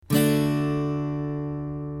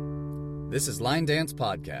This is Line Dance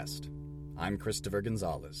Podcast. I'm Christopher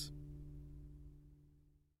Gonzalez.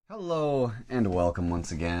 Hello and welcome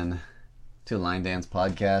once again to Line Dance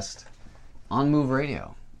Podcast on Move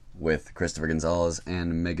Radio with Christopher Gonzalez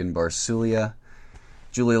and Megan Barsulia.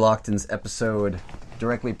 Julie Lockton's episode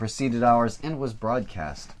directly preceded ours and was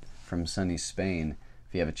broadcast from sunny Spain.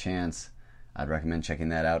 If you have a chance, I'd recommend checking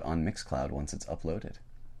that out on Mixcloud once it's uploaded.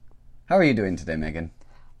 How are you doing today, Megan?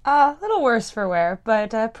 A little worse for wear,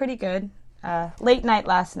 but pretty good. Late night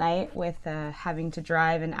last night with having to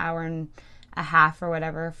drive an hour and a half or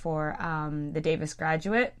whatever for the Davis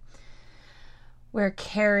Graduate, where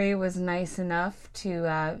Carrie was nice enough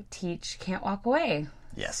to teach Can't Walk Away.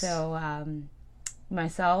 Yes. So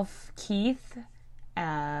myself, Keith,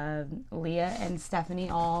 Leah, and Stephanie,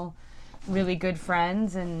 all really good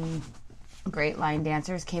friends and great line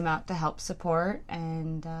dancers, came out to help support,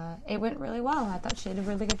 and it went really well. I thought she did a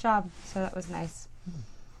really good job, so that was nice.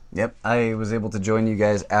 Yep, I was able to join you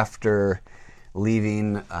guys after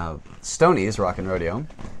leaving Stoney's Rock and Rodeo,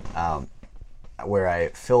 where I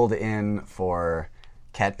filled in for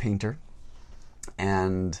Cat Painter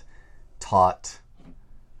and taught...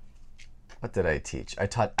 What did I teach? I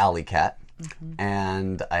taught Alley Cat,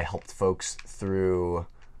 and I helped folks through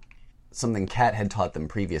something Cat had taught them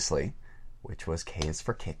previously, which was K is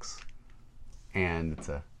for Kicks. And it's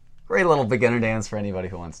a great little beginner dance for anybody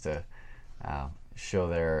who wants to show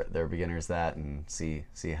their beginners that and see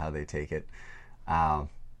how they take it.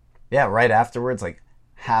 Right afterwards, like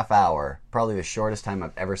half hour, probably the shortest time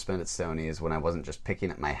I've ever spent at Stoney is when I wasn't just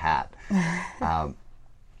picking at my hat.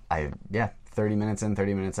 30 minutes in,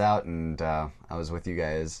 30 minutes out, and I was with you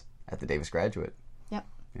guys at the Davis Graduate. Yep.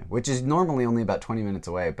 Yeah, which is normally only about 20 minutes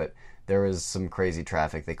away, but there was some crazy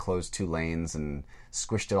traffic. They closed 2 lanes and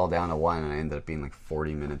squished it all down to 1, and I ended up being like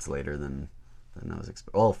 40 minutes later than I was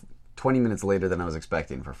expecting. 20 minutes later than I was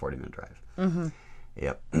expecting for a 40-minute drive. Mm-hmm.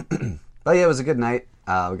 Yep. But yeah, it was a good night.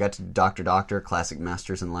 We got to Dr. Classic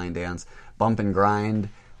Masters in Line Dance, Bump and Grind,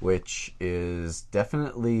 which is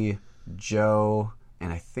definitely Joe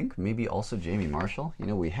and I think maybe also Jamie Marshall. You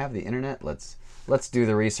know, we have the internet. Let's do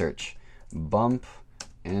the research. Bump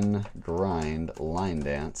and Grind Line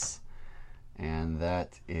Dance, and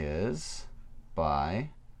that is by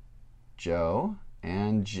Joe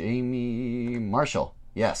and Jamie Marshall.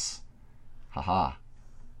 Yes. Haha.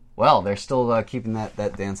 Well, they're still keeping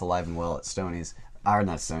that dance alive and well at Stoney's. Or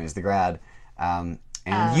not Stoney's, the Grad. And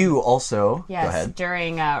you also... Yes, go ahead.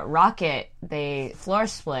 During Rocket, they floor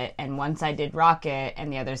split, and one side did Rocket,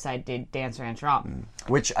 and the other side did Dance Ranch Romp.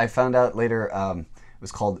 Which I found out later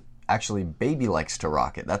was called, actually, Baby Likes to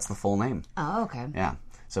Rocket. That's the full name. Oh, okay. Yeah.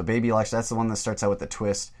 So Baby Likes, that's the one that starts out with the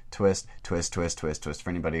twist, twist, twist, twist, twist, twist, for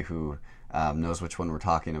anybody who... knows which one we're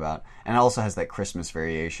talking about. And it also has that Christmas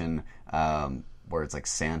variation where it's like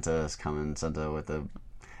Santa's coming, Santa with the...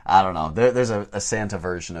 I don't know. There's a Santa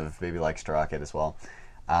version of Baby Likes to Rocket as well.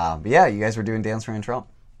 But yeah, you guys were doing Dance Ranch Romp.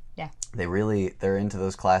 Yeah. They're into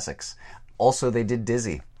those classics. Also, they did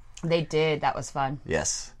Dizzy. They did. That was fun.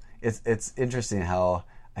 Yes. It's interesting how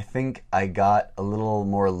I think I got a little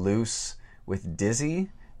more loose with Dizzy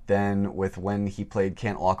than with when he played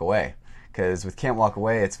Can't Walk Away. Because with Can't Walk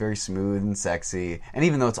Away, it's very smooth and sexy. And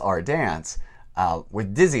even though it's our dance,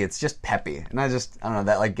 with Dizzy, it's just peppy. And I don't know,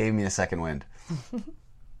 that like gave me a second wind.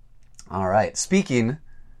 All right. Speaking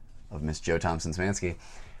of Miss Jo Thompson-Smansky,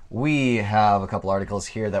 we have a couple articles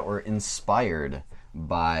here that were inspired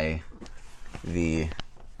by the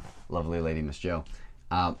lovely lady Miss Jo.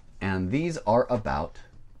 And these are about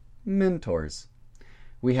mentors.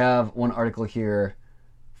 We have one article here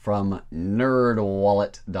from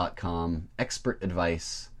nerdwallet.com, expert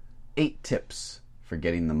advice, 8 tips for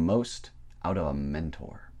getting the most out of a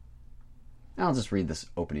mentor. Now I'll just read this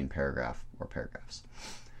opening paragraph or paragraphs.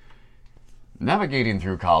 Navigating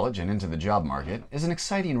through college and into the job market is an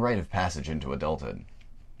exciting rite of passage into adulthood,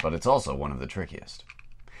 but it's also one of the trickiest.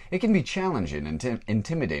 It can be challenging and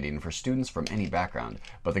intimidating for students from any background,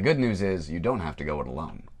 but the good news is you don't have to go it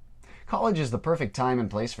alone. College is the perfect time and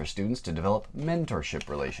place for students to develop mentorship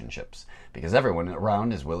relationships, because everyone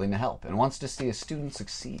around is willing to help and wants to see a student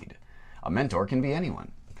succeed. A mentor can be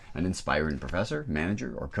anyone, an inspiring professor,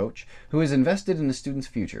 manager, or coach who is invested in a student's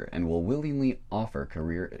future and will willingly offer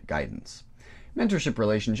career guidance. Mentorship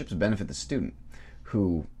relationships benefit the student,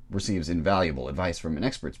 who receives invaluable advice from an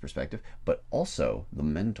expert's perspective, but also the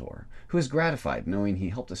mentor, who is gratified knowing he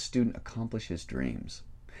helped a student accomplish his dreams.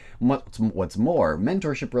 What's more,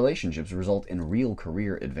 mentorship relationships result in real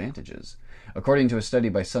career advantages. According to a study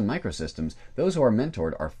by Sun Microsystems, those who are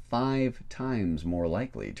mentored are 5 times more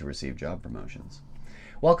likely to receive job promotions.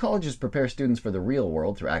 While colleges prepare students for the real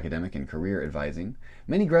world through academic and career advising,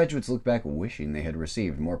 many graduates look back wishing they had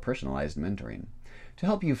received more personalized mentoring. To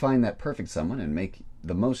help you find that perfect someone and make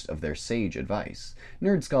the most of their sage advice,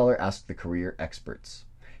 Nerd Scholar asked the career experts.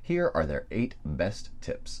 Here are their 8 best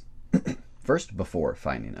tips. First, before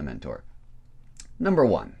finding a mentor. Number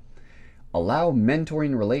 1. Allow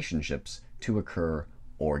mentoring relationships to occur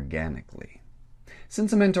organically.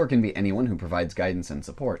 Since a mentor can be anyone who provides guidance and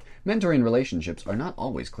support, mentoring relationships are not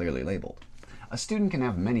always clearly labeled. A student can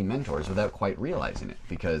have many mentors without quite realizing it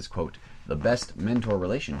because, quote, the best mentor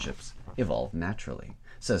relationships evolve naturally,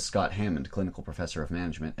 says Scott Hammond, clinical professor of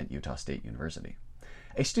management at Utah State University.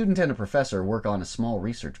 A student and a professor work on a small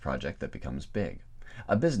research project that becomes big.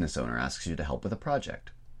 A business owner asks you to help with a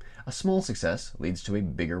project. A small success leads to a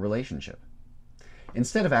bigger relationship.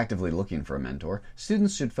 Instead of actively looking for a mentor,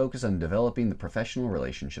 students should focus on developing the professional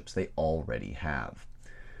relationships they already have.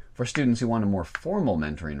 For students who want a more formal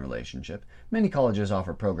mentoring relationship, many colleges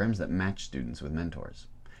offer programs that match students with mentors.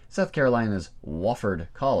 South Carolina's Wofford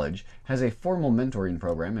College has a formal mentoring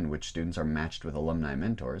program in which students are matched with alumni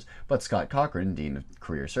mentors, but Scott Cochran, Dean of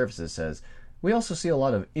Career Services, says, we also see a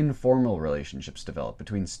lot of informal relationships develop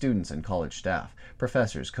between students and college staff,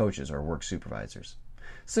 professors, coaches, or work supervisors.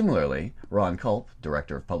 Similarly, Ron Culp,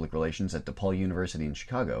 Director of Public Relations at DePaul University in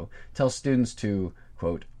Chicago, tells students to,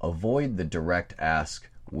 quote, avoid the direct ask,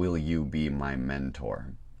 will you be my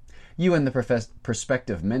mentor? You and the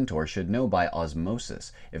prospective mentor should know by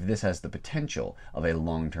osmosis if this has the potential of a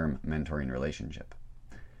long-term mentoring relationship.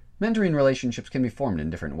 Mentoring relationships can be formed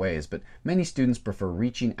in different ways, but many students prefer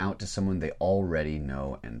reaching out to someone they already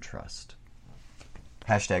know and trust.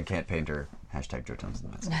 Hashtag can't painter, hashtag Joe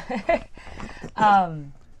Thompson the best.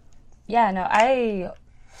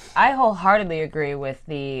 I wholeheartedly agree with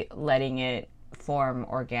the letting it form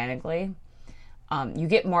organically. You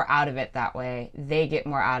get more out of it that way. They get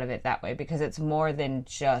more out of it that way because it's more than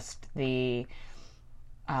just the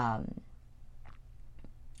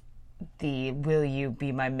will you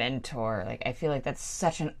be my mentor? Like, I feel like that's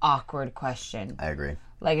such an awkward question. I agree.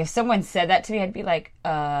 Like, if someone said that to me, I'd be like,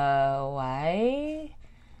 why?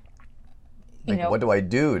 What do I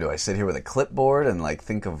do? Do I sit here with a clipboard and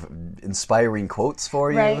think of inspiring quotes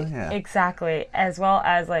for you? Right, yeah. Exactly. As well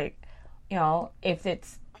as if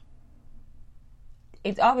it's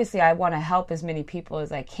obviously I want to help as many people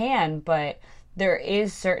as I can, but there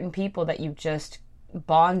is certain people that you just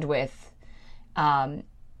bond with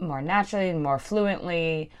more naturally and more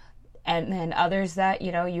fluently, and then others that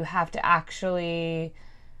you have to actually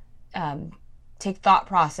take thought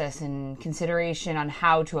process and consideration on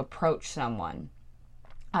how to approach someone.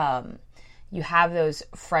 You have those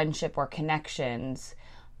friendship or connections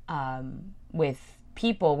with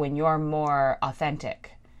people when you're more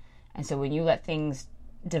authentic. And so when you let things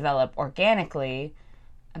develop organically,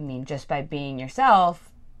 just by being yourself,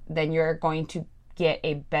 then you're going to get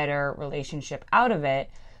a better relationship out of it,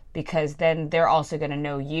 because then they're also going to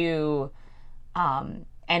know you and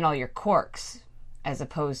all your quirks, as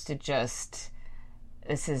opposed to just,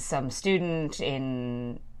 this is some student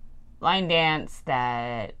in line dance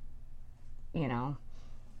that, is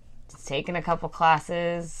taking a couple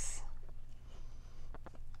classes.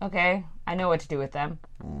 Okay, I know what to do with them.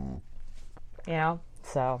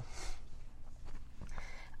 So,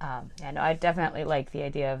 I definitely like the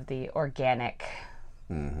idea of the organic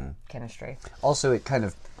chemistry. Also, it kind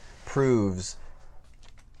of proves,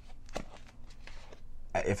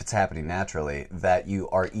 if it's happening naturally, that you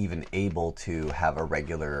are even able to have a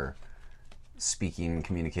regular speaking,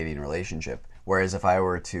 communicating relationship. Whereas if I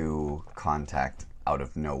were to contact out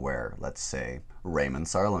of nowhere, let's say Raymond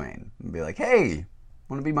Sarlemagne, and be like, hey,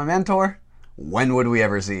 want to be my mentor? When would we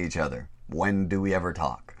ever see each other? When do we ever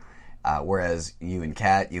talk? Whereas you and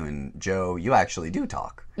Kat, you and Joe, you actually do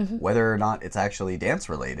talk. Mm-hmm. Whether or not it's actually dance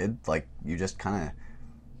related, you just kind of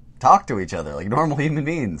talk to each other like normal human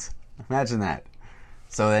beings. Imagine that.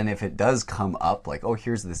 So then if it does come up oh,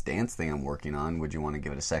 here's this dance thing I'm working on, would you want to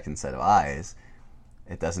give it a second set of eyes?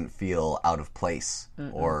 It doesn't feel out of place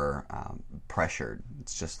or pressured.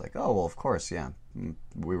 It's just oh, well, of course, yeah.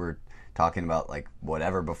 We were talking about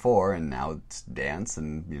whatever before, and now it's dance,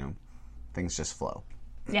 and things just flow.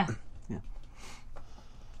 Yeah. Yeah.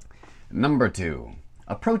 Number 2,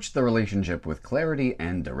 approach the relationship with clarity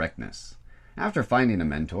and directness. After finding a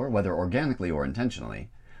mentor, whether organically or intentionally,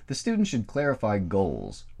 the student should clarify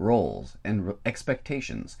goals, roles, and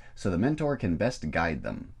expectations so the mentor can best guide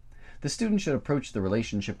them. The student should approach the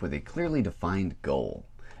relationship with a clearly defined goal,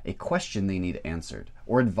 a question they need answered,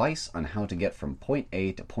 or advice on how to get from point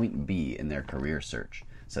A to point B in their career search,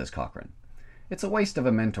 says Cochran. It's a waste of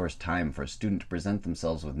a mentor's time for a student to present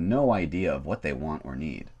themselves with no idea of what they want or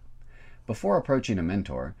need. Before approaching a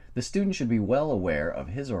mentor, the student should be well aware of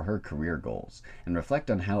his or her career goals and reflect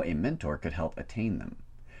on how a mentor could help attain them.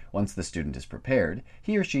 Once the student is prepared,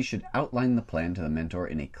 he or she should outline the plan to the mentor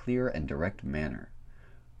in a clear and direct manner.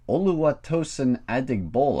 Oluwatosin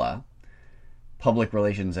Adigbola, public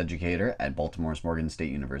relations educator at Baltimore's Morgan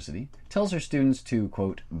State University, tells her students to,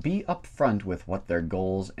 quote, be upfront with what their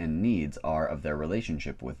goals and needs are of their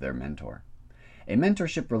relationship with their mentor. A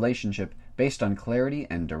mentorship relationship based on clarity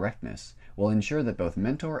and directness will ensure that both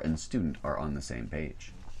mentor and student are on the same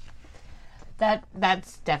page.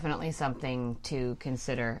 That's definitely something to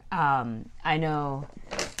consider. I know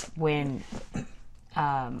when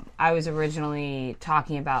I was originally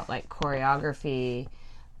talking about like choreography,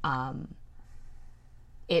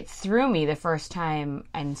 it threw me the first time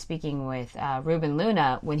I'm speaking with Ruben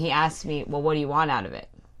Luna when he asked me, well, what do you want out of it?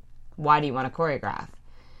 Why do you want to choreograph?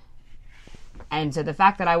 And so the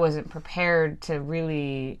fact that I wasn't prepared to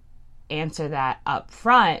really answer that up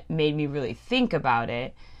front made me really think about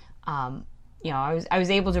it. I was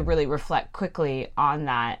able to really reflect quickly on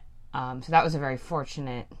that. So that was a very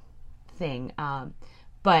fortunate thing.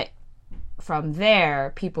 But from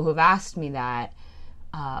there, people who've asked me that,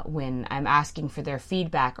 when I'm asking for their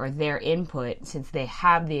feedback or their input, since they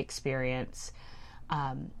have the experience,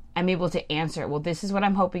 I'm able to answer, well, this is what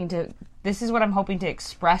I'm hoping to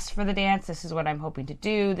express for the dance. This is what I'm hoping to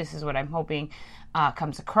do. This is what I'm hoping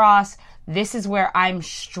comes across. This is where I'm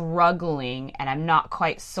struggling and I'm not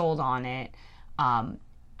quite sold on it.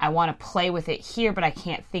 I want to play with it here, but I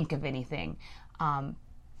can't think of anything.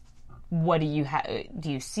 What do you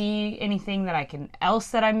do you see anything else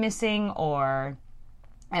that I'm missing, or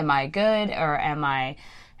am I good, or am I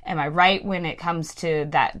right when it comes to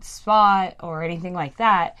that spot, or anything like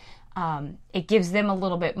that? It gives them a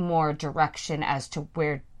little bit more direction as to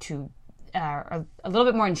where to, a little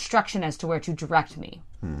bit more instruction as to where to direct me,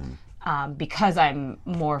 because I'm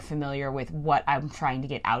more familiar with what I'm trying to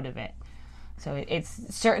get out of it. So it's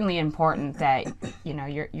certainly important that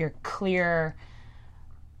you're clear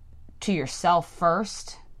to yourself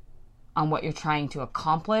first on what you're trying to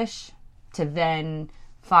accomplish, to then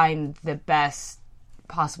find the best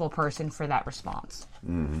possible person for that response.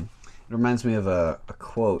 Mm-hmm. It reminds me of a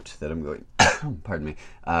quote that I'm going pardon me,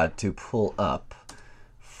 to pull up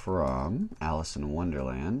from Alice in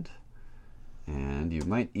Wonderland. And you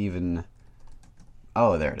might even...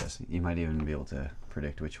 Oh, there it is. You might even be able to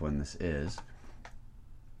predict which one this is.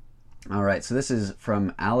 All right, so this is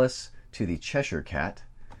from Alice to the Cheshire Cat.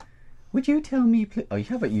 Would you tell me...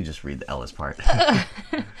 how about you just read the Alice part?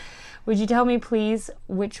 Would you tell me, please,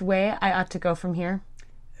 which way I ought to go from here?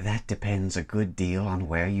 That depends a good deal on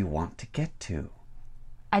where you want to get to.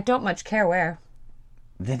 I don't much care where.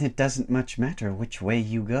 Then it doesn't much matter which way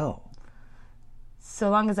you go. So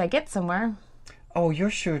long as I get somewhere. Oh, you're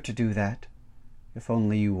sure to do that. If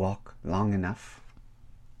only you walk long enough.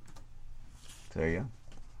 There you go.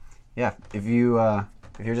 Yeah, if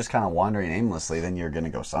you're just kind of wandering aimlessly, then you're going to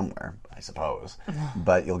go somewhere, I suppose.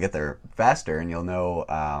 But you'll get there faster, and you'll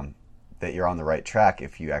know that you're on the right track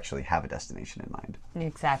if you actually have a destination in mind.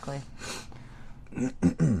 Exactly.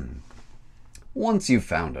 Once you've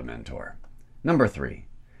found a mentor. Number 3,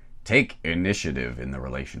 take initiative in the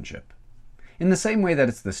relationship. In the same way that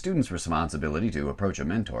it's the student's responsibility to approach a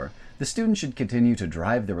mentor, the student should continue to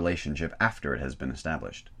drive the relationship after it has been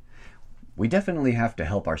established. We definitely have to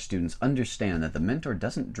help our students understand that the mentor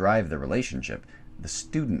doesn't drive the relationship, the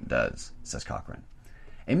student does, says Cochrane.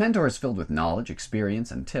 A mentor is filled with knowledge, experience,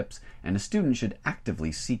 and tips, and a student should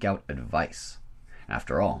actively seek out advice.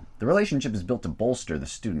 After all, the relationship is built to bolster the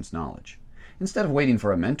student's knowledge. Instead of waiting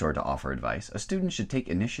for a mentor to offer advice, a student should take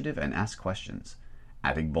initiative and ask questions.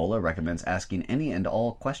 Adigbola recommends asking any and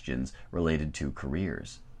all questions related to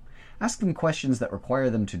careers. Ask them questions that require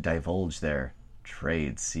them to divulge their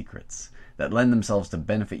trade secrets that lend themselves to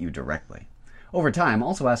benefit you directly. Over time,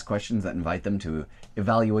 also ask questions that invite them to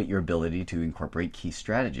evaluate your ability to incorporate key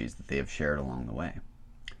strategies that they have shared along the way.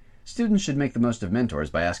 Students should make the most of mentors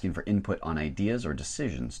by asking for input on ideas or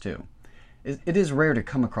decisions, too. It is rare to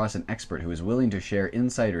come across an expert who is willing to share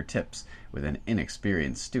insider tips with an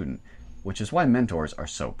inexperienced student, which is why mentors are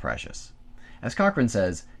so precious. As Cochrane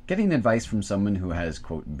says, getting advice from someone who has,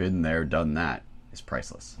 quote, been there, done that, is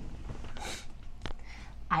priceless.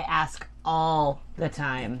 I ask all the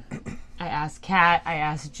time. I ask Kat, I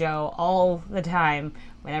ask Joe all the time.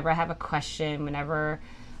 Whenever I have a question, whenever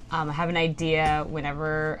I have an idea,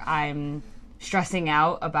 whenever I'm stressing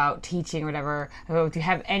out about teaching or whatever, I go, do you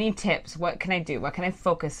have any tips? What can I do? What can I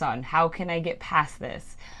focus on? How can I get past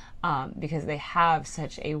this? because they have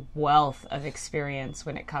such a wealth of experience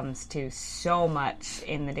when it comes to so much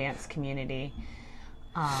in the dance community.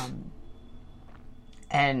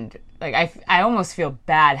 And like I almost feel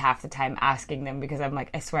bad half the time asking them, because I'm like,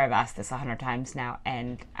 I swear I've asked this 100 times now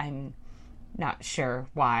and I'm not sure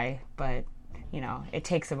why, but it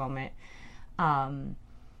takes a moment.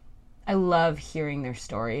 I love hearing their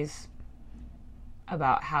stories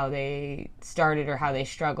about how they started or how they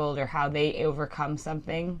struggled or how they overcome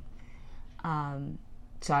something.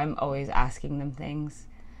 So I'm always asking them things.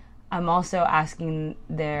 I'm also asking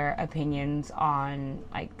their opinions on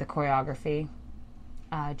like the choreography,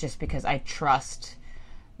 just because I trust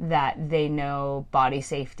that they know body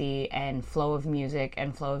safety and flow of music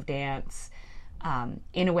and flow of dance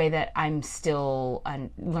in a way that I'm still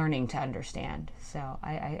learning to understand. So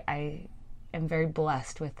I am very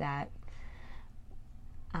blessed with that.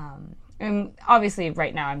 And obviously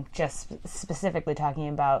right now I'm just specifically talking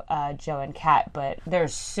about Joe and Kat, but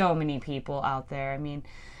there's so many people out there. I mean,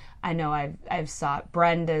 I know I've sought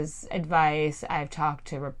Brenda's advice. I've talked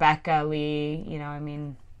to Rebecca Lee,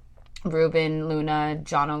 Ruben, Luna,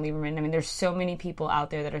 John O'Lieberman. I mean, there's so many people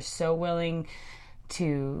out there that are so willing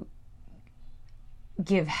to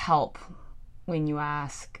give help when you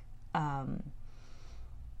ask. And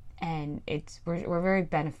we're a very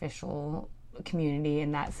beneficial community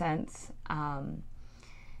in that sense. I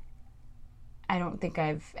don't think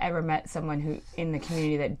I've ever met someone who in the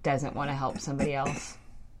community that doesn't want to help somebody else.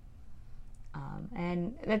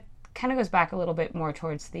 And that kind of goes back a little bit more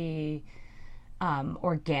towards the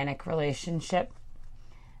organic relationship.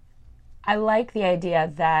 I like the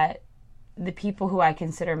idea that the people who I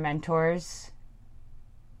consider mentors,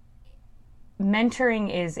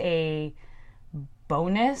 mentoring is a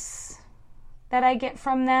bonus that I get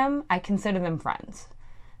from them. I consider them friends,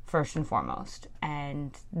 first and foremost.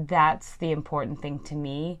 And that's the important thing to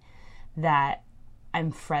me, that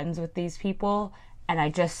I'm friends with these people. And I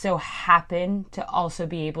just so happen to also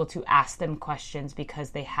be able to ask them questions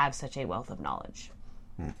because they have such a wealth of knowledge.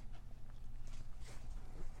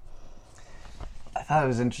 I thought it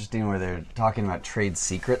was interesting where they're talking about trade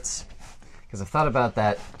secrets, because I've thought about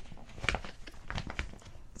that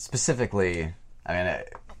specifically. I mean,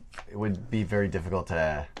 it would be very difficult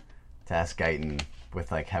to ask Guyton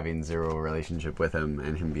with like having zero relationship with him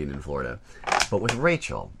and him being in Florida. But with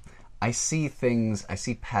Rachel, I see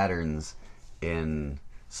patterns in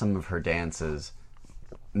some of her dances,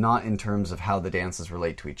 not in terms of how the dances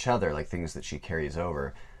relate to each other, like things that she carries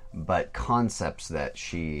over, but concepts that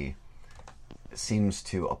she seems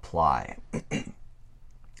to apply.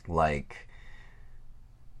 Like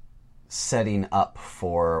setting up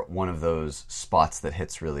for one of those spots that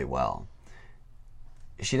hits really well.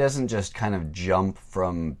 She doesn't just kind of jump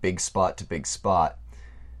from big spot to big spot.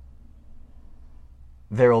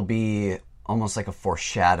 There will be almost like a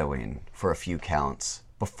foreshadowing for a few counts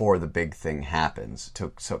before the big thing happens.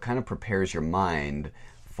 So it kind of prepares your mind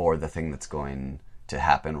for the thing that's going to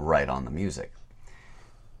happen right on the music.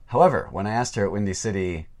 However, when I asked her at Windy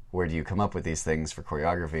City, where do you come up with these things for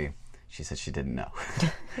choreography, she said she didn't know.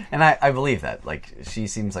 And I believe that. Like, she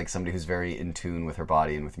seems like somebody who's very in tune with her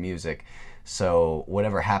body and with music. So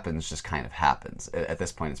whatever happens just kind of happens. At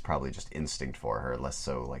this point, it's probably just instinct for her, less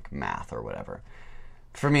so like math or whatever.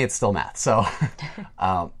 For me, it's still math. So,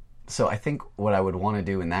 so I think what I would want to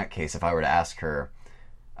do in that case, if I were to ask her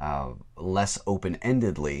less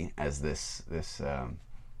open-endedly, as this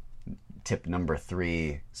tip number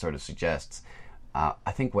 3 sort of suggests,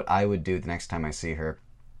 I think what I would do the next time I see her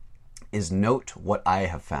is note what I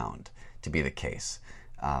have found to be the case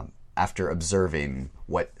after observing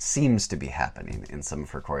what seems to be happening in some of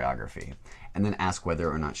her choreography, and then ask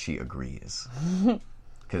whether or not she agrees.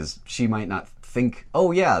 Because she might not think,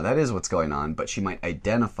 oh yeah, that is what's going on, but she might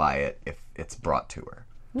identify it if it's brought to her.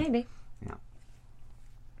 Maybe. Yeah.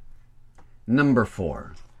 Number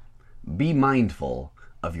 4, be mindful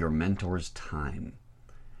of your mentor's time.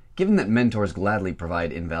 Given that mentors gladly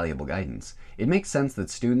provide invaluable guidance, it makes sense that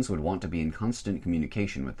students would want to be in constant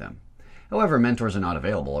communication with them. However, mentors are not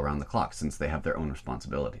available around the clock since they have their own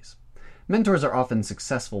responsibilities. Mentors are often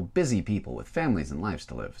successful, busy people with families and lives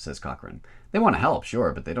to live, says Cochran. They want to help,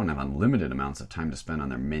 sure, but they don't have unlimited amounts of time to spend on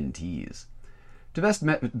their mentees. To best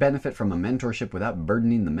benefit from a mentorship without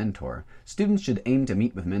burdening the mentor, students should aim to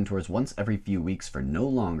meet with mentors once every few weeks for no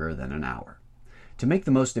longer than an hour. To make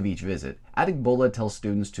the most of each visit, Adegbola tells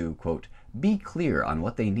students to, quote, be clear on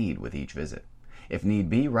what they need with each visit. If need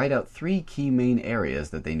be, write out 3 key main areas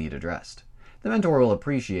that they need addressed. The mentor will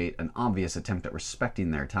appreciate an obvious attempt at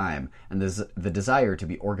respecting their time and the desire to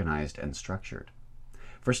be organized and structured.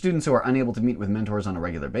 For students who are unable to meet with mentors on a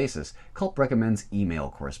regular basis, Culp recommends email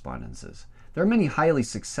correspondences. There are many highly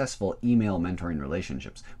successful email mentoring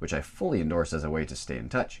relationships, which I fully endorse as a way to stay in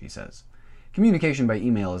touch, he says. Communication by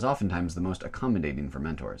email is oftentimes the most accommodating for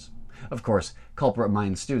mentors. Of course, Culp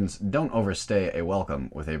reminds students don't overstay a welcome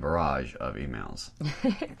with a barrage of emails.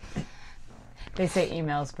 They say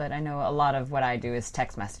emails, but I know a lot of what I do is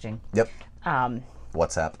text messaging. Yep.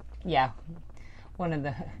 WhatsApp. Yeah.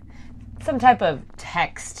 Some type of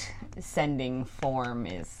text sending form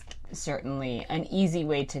is certainly an easy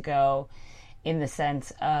way to go, in the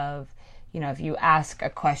sense of, if you ask a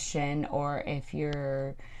question or if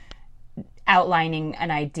you're outlining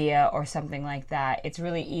an idea or something like that, it's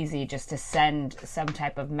really easy just to send some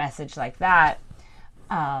type of message like that,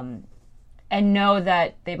 and know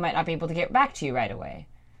that they might not be able to get back to you right away.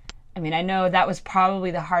 I mean, I know that was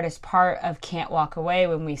probably the hardest part of Can't Walk Away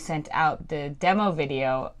when we sent out the demo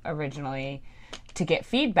video originally to get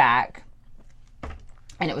feedback.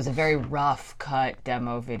 And it was a very rough cut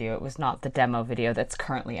demo video. It was not the demo video that's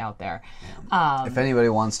currently out there. If anybody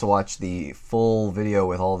wants to watch the full video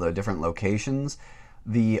with all the different locations,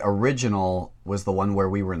 the original was the one where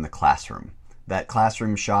we were in the classroom. That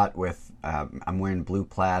classroom shot with, I'm wearing blue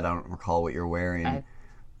plaid, I don't recall what you're wearing.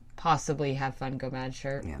 Possibly Have Fun, Go Mad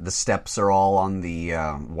shirt. Yeah, the steps are all on the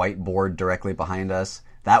whiteboard directly behind us.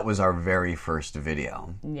 That was our very first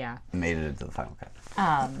video. Yeah. Made it into the final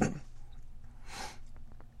cut.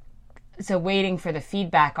 So waiting for the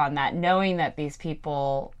feedback on that, knowing that these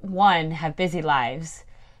people, one, have busy lives,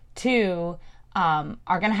 two, are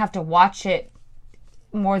going to have to watch it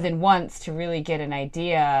more than once to really get an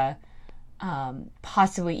idea,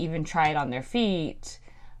 possibly even try it on their feet,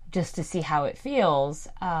 just to see how it feels.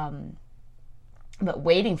 But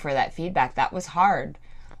waiting for that feedback, that was hard.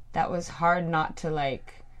 That was hard not to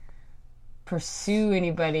pursue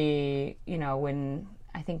anybody, when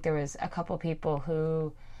I think there was a couple people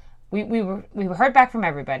who we heard back from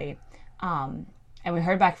everybody. And we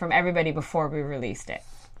heard back from everybody before we released it.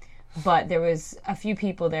 But there was a few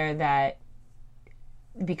people there that,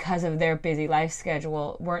 because of their busy life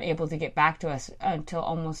schedule, weren't able to get back to us until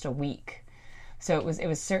almost a week. So it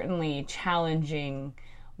was certainly challenging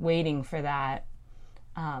waiting for that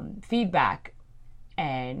feedback.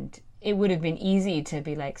 And it would have been easy to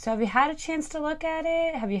be like, so have you had a chance to look at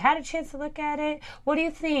it? Have you had a chance to look at it? What do you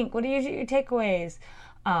think? What are your takeaways?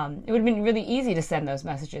 It would have been really easy to send those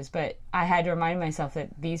messages, but I had to remind myself that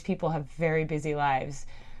these people have very busy lives.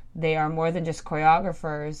 They are more than just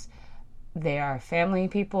choreographers. They are family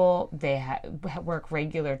people. They work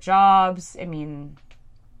regular jobs. I mean,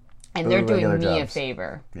 and they're doing me a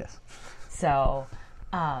favor. Yes. So,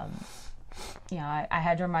 I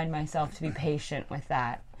had to remind myself to be patient with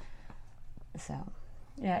that. So,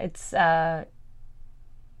 yeah, it's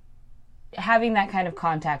having that kind of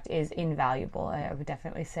contact is invaluable, I would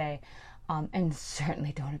definitely say. And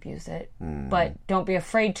certainly don't abuse it. But don't be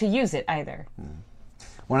afraid to use it either.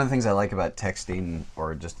 One of the things I like about texting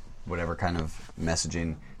or just whatever kind of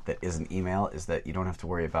messaging that isn't email is that you don't have to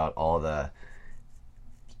worry about all the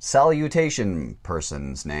salutation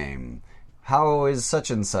person's name. How is such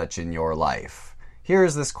and such in your life?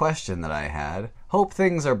 Here's this question that I had. Hope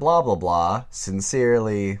things are blah, blah, blah.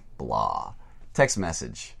 Sincerely, blah. Text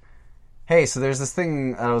message. Hey, so there's this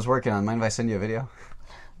thing that I was working on. Mind if I send you a video?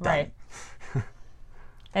 Right.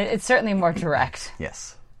 It's certainly more direct.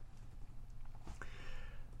 Yes.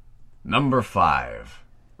 Number 5.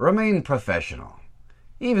 Remain professional.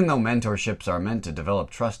 Even though mentorships are meant to develop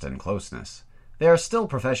trust and closeness, they are still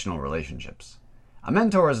professional relationships. A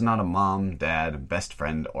mentor is not a mom, dad, best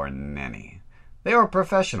friend, or nanny. They are a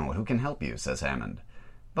professional who can help you, says Hammond,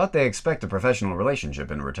 but they expect a professional relationship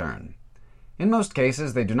in return. In most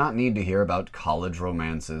cases, they do not need to hear about college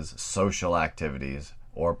romances, social activities,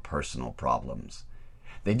 or personal problems.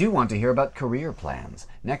 They do want to hear about career plans,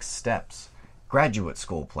 next steps, graduate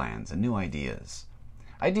school plans, and new ideas.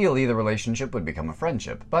 Ideally, the relationship would become a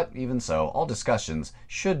friendship, but even so, all discussions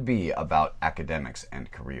should be about academics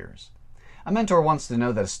and careers. A mentor wants to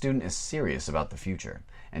know that a student is serious about the future,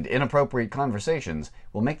 and inappropriate conversations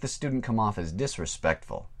will make the student come off as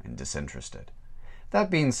disrespectful and disinterested. That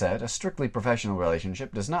being said, a strictly professional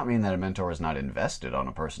relationship does not mean that a mentor is not invested on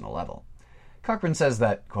a personal level. Cochran says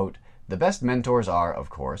that, quote, the best mentors are, of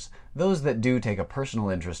course, those that do take a personal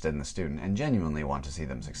interest in the student and genuinely want to see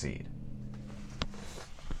them succeed.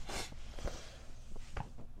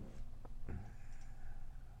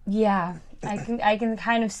 Yeah, I can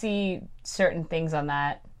kind of see certain things on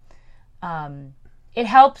that. It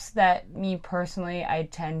helps that me personally, I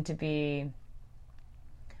tend to be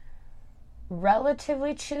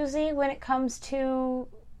relatively choosy when it comes to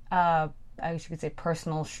I guess you could say,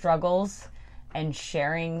 personal struggles and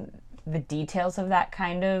sharing the details of that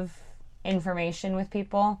kind of information with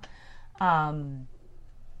people.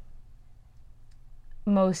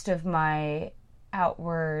 Most of my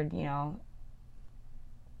outward,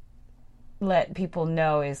 let people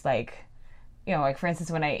know is like, like for instance,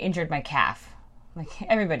 when I injured my calf, like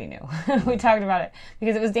everybody knew. We talked about it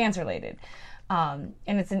because it was dance related. And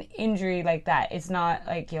it's an injury like that. It's not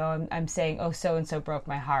like, I'm saying, oh, so-and-so broke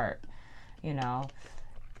my heart,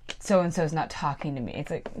 so-and-so's not talking to me.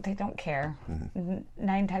 It's like, they don't care.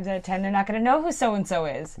 9 times out of 10, they're not going to know who so-and-so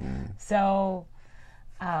is. So,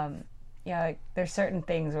 like there's certain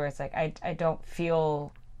things where it's like, I don't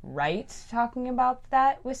feel right talking about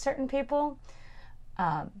that with certain people.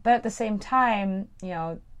 But at the same time,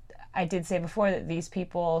 I did say before that these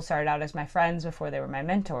people started out as my friends before they were my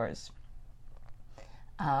mentors.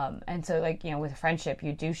 And so like, with a friendship,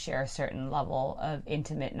 you do share a certain level of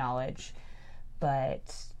intimate knowledge, but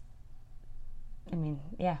I mean,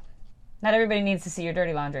 not everybody needs to see your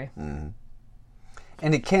dirty laundry. And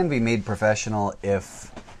it can be made professional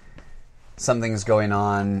if something's going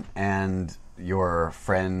on and your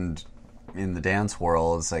friend in the dance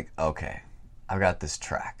world is like, okay, I've got this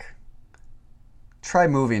track. Try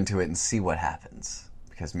moving to it and see what happens,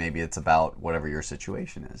 because maybe it's about whatever your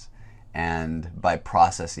situation is. And by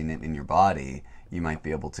processing it in your body, you might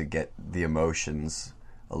be able to get the emotions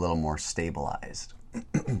a little more stabilized.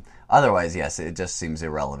 Otherwise, yes, it just seems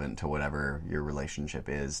irrelevant to whatever your relationship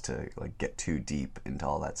is to like get too deep into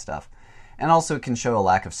all that stuff. And also it can show a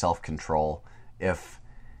lack of self-control if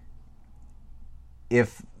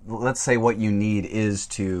let's say what you need is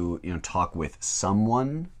to, talk with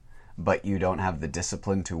someone, but you don't have the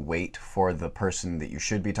discipline to wait for the person that you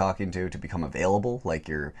should be talking to become available, like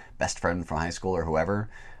your best friend from high school or whoever,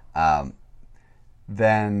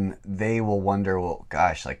 then they will wonder, well,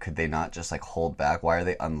 gosh, like, could they not just like hold back? Why are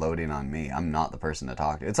they unloading on me? I'm not the person to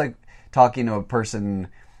talk to. It's like talking to a person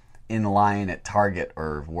in line at Target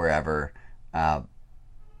or wherever,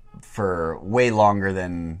 for way longer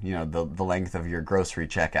than, the length of your grocery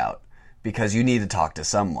checkout, because you need to talk to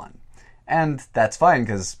someone. And that's fine,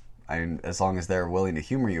 because as long as they're willing to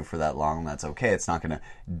humor you for that long, that's okay. It's not going to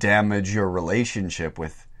damage your relationship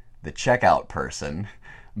with the checkout person.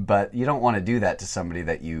 But you don't want to do that to somebody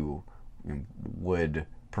that you would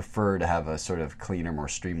prefer to have a sort of cleaner, more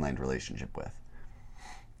streamlined relationship with.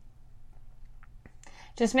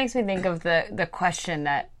 Just makes me think of the question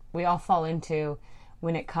that we all fall into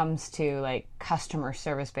when it comes to like customer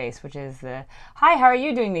service base, which is hi, how are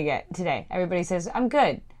you doing today? Everybody says, I'm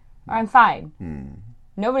good, or I'm fine.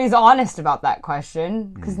 Nobody's honest about that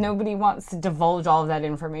question because nobody wants to divulge all of that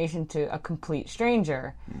information to a complete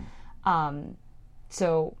stranger.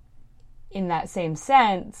 So in that same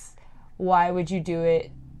sense, why would you do it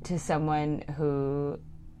to someone who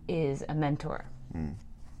is a mentor?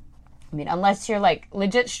 I mean, unless you're like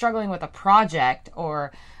legit struggling with a project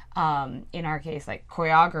or in our case, like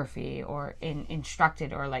choreography or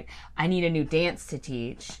instructed, or like I need a new dance to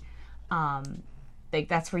teach. Like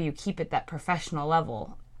that's where you keep it that professional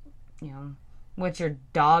level. What your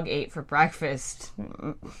dog ate for breakfast.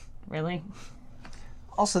 Really?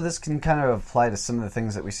 Also, this can kind of apply to some of the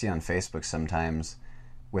things that we see on Facebook sometimes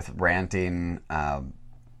with ranting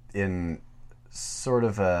in sort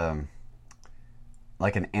of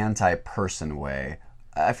like an anti-person way.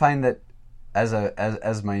 I find that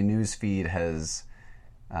as my news feed has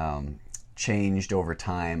changed over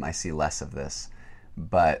time, I see less of this.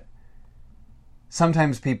 But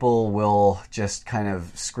sometimes people will just kind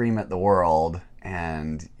of scream at the world,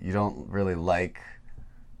 and you don't really like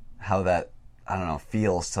how that,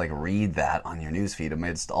 feels to like read that on your newsfeed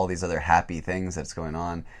amidst all these other happy things that's going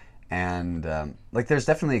on. And like there's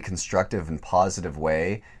definitely a constructive and positive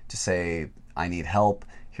way to say, I need help.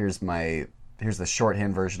 Here's the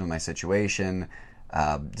shorthand version of my situation.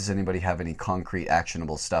 Does anybody have any concrete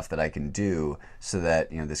actionable stuff that I can do so that,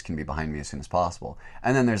 this can be behind me as soon as possible?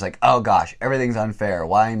 And then there's like, oh gosh, everything's unfair.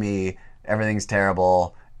 Why me? Everything's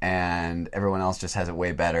terrible. And everyone else just has it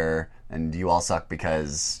way better. And you all suck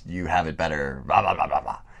because you have it better. Blah, blah, blah, blah,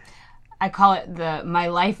 blah. I call it my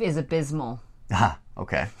life is abysmal. Ah,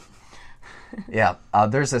 okay. Yeah.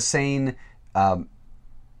 There's a saying, what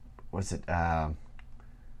is it?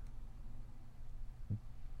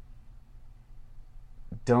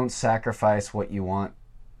 Don't sacrifice what you want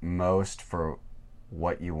most for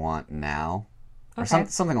what you want now. Or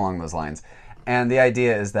something along those lines. And the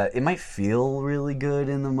idea is that it might feel really good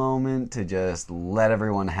in the moment to just let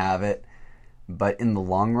everyone have it, But in the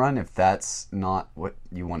long run, if that's not what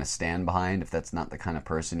you want to stand behind, if that's not the kind of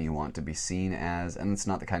person you want to be seen as, and it's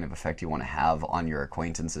not the kind of effect you want to have on your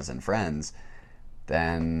acquaintances and friends,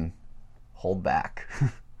 then hold back.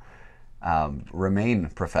 Remain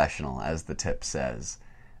professional, as the tip says.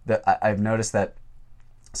 I've noticed that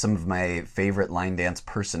some of my favorite line dance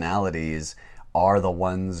personalities are the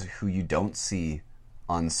ones who you don't see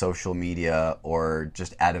on social media or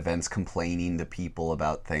just at events complaining to people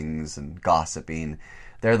about things and gossiping.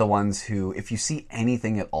 They're the ones who, if you see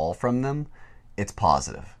anything at all from them, it's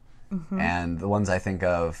positive. Mm-hmm. And the ones I think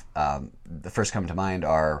of, the first come to mind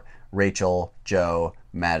are Rachel, Joe,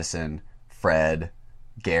 Madison, Fred,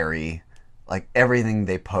 Gary. Like, everything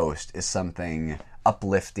they post is something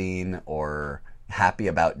uplifting or happy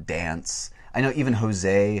about dance. I know even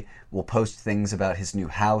Jose will post things about his new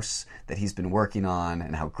house that he's been working on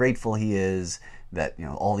and how grateful he is that, you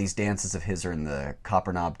know, all these dances of his are in the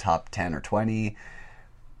Copper Knob top 10 or 20.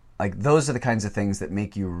 Like, those are the kinds of things that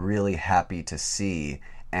make you really happy to see.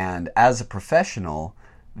 And as a professional,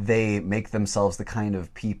 they make themselves the kind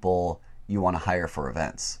of people you want to hire for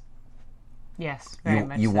events. Yes, very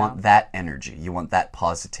much you so. want that energy, you want that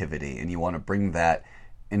positivity, and you want to bring that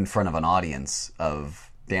in front of an audience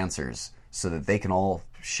of dancers so that they can all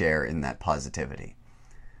share in that positivity.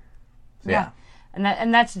 So, yeah.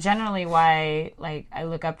 And that's generally why, like, I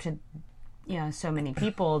look up to, you know, so many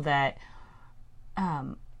people that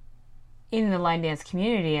in the line dance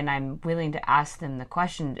community, and I'm willing to ask them the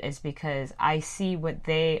question, is because I see what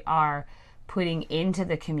they are putting into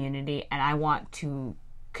the community and I want to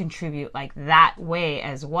contribute like that way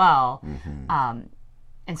as well. Mm-hmm.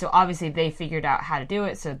 And so obviously they figured out how to do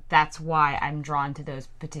it, so that's why I'm drawn to those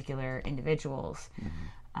particular individuals.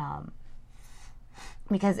 Mm-hmm.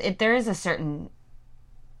 Because there's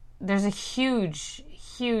a huge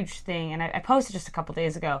thing, and I posted just a couple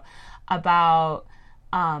days ago about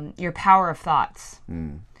your power of thoughts.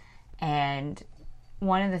 And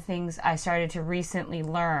one of the things I started to recently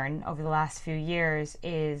learn over the last few years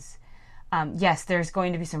is, yes, there's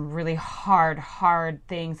going to be some really hard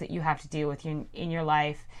things that you have to deal with in your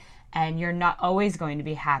life, and you're not always going to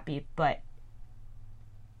be happy, but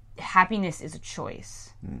happiness is a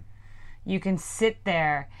choice. You can sit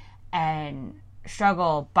there and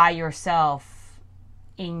struggle by yourself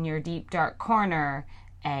in your deep, dark corner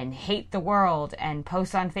and hate the world and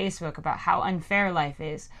post on Facebook about how unfair life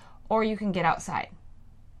is, or you can get outside.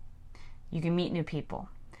 You can meet new people.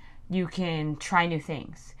 You can try new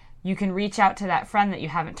things. You can reach out to that friend that you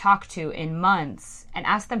haven't talked to in months and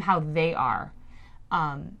ask them how they are.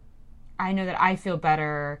 I know that I feel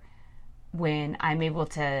better when I'm able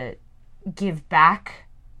to give back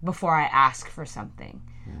before I ask for something.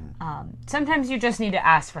 Sometimes you just need to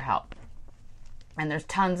ask for help. And there's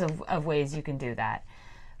tons of ways you can do that.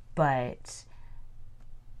 But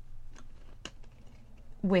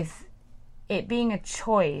with it being a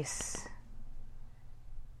choice,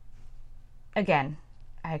 again,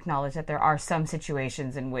 I acknowledge that there are some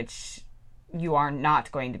situations in which you are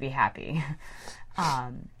not going to be happy.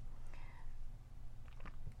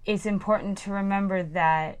 It's important to remember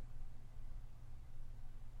that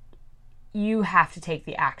you have to take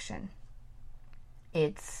the action.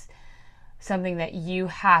 It's something that you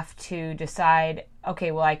have to decide,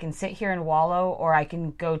 okay, well, I can sit here and wallow, or I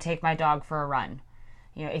can go take my dog for a run.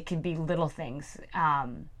 You know, it can be little things.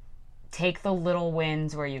 Take the little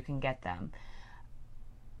wins where you can get them.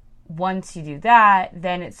 Once you do that,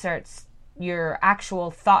 then your actual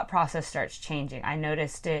thought process starts changing. I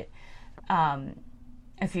noticed it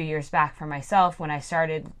a few years back for myself when I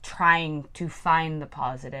started trying to find the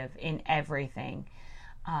positive in everything.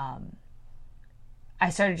 I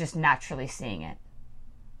started just naturally seeing it.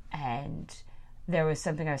 And there was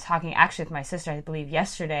something I was talking actually with my sister, I believe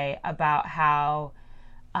yesterday, about how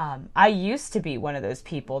I used to be one of those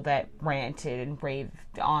people that ranted and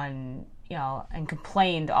raved on, you know, and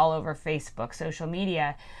complained all over Facebook, social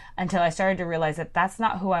media, until I started to realize that that's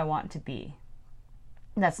not who I want to be.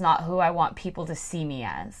 That's not who I want people to see me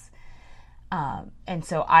as. And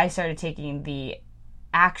so I started taking the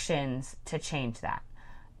actions to change that.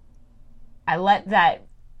 I let that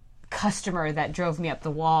customer that drove me up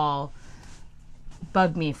the wall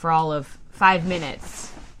bug me for all of 5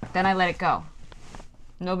 minutes. Then I let it go.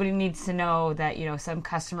 Nobody needs to know that, you know, some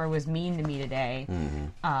customer was mean to me today.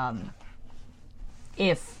 Mm-hmm.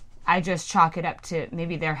 If I just chalk it up to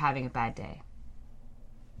maybe they're having a bad day.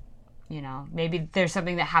 You know, maybe there's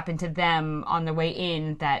something that happened to them on the way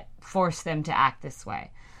in that forced them to act this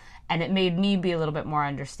way. And it made me be a little bit more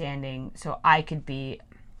understanding so I could be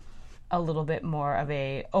a little bit more of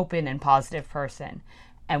a open and positive person.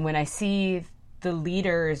 And when I see the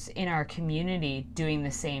leaders in our community doing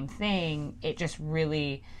the same thing, it just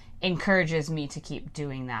really encourages me to keep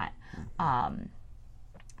doing that.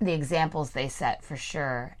 The examples they set, for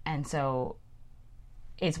sure. And so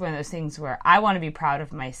it's one of those things where I want to be proud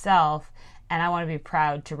of myself, and I want to be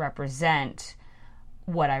proud to represent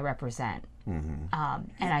what I represent. And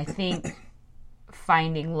I think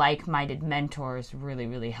finding like-minded mentors really,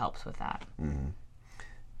 really helps with that.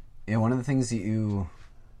 Yeah, one of the things that you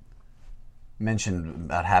mentioned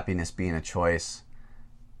about happiness being a choice,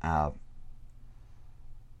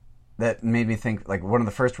 that made me think, like, one of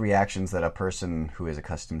the first reactions that a person who is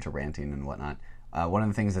accustomed to ranting and whatnot, one of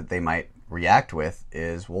the things that they might react with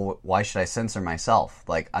is, well, why should I censor myself?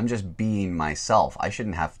 Like, I'm just being myself. I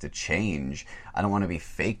shouldn't have to change. I don't want to be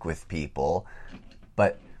fake with people.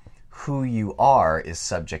 But who you are is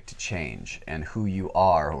subject to change, and who you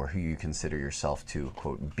are, or who you consider yourself to,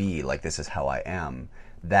 quote, be, like, this is how I am,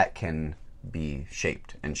 that can be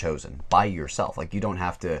shaped and chosen by yourself. Like, you don't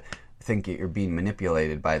have to think you're being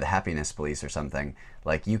manipulated by the happiness police or something.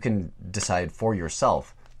 Like, you can decide for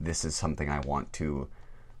yourself, this is something I want to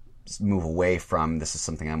move away from, this is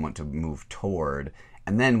something I want to move toward.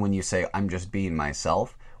 And then when you say, I'm just being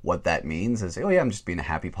myself, what that means is, oh yeah, I'm just being a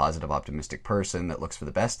happy, positive, optimistic person that looks for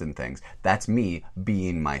the best in things. That's me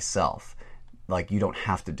being myself. Like, you don't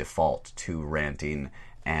have to default to ranting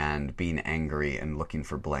and being angry and looking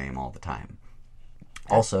for blame all the time.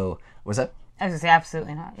 Also, was that? I was going to say,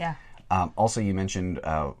 absolutely not, yeah. Also, you mentioned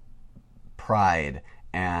pride,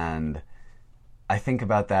 and I think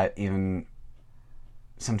about that even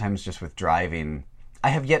sometimes just with driving. I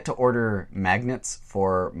have yet to order magnets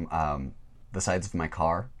for the sides of my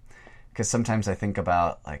car, because sometimes I think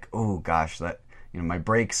about, like, oh gosh, that, my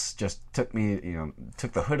brakes just took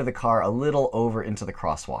the hood of the car a little over into the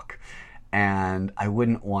crosswalk, and I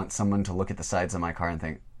wouldn't want someone to look at the sides of my car and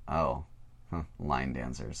think, oh, line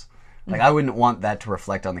dancers. Like, I wouldn't want that to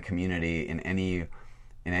reflect on the community in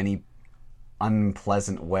any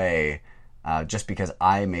unpleasant way, just because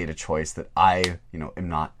I made a choice that I, am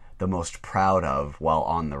not the most proud of while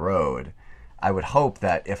on the road. I would hope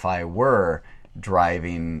that if I were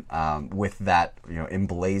driving with that,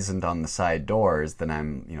 emblazoned on the side doors, then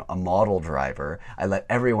I'm, a model driver. I let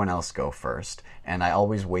everyone else go first, and I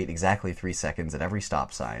always wait exactly 3 seconds at every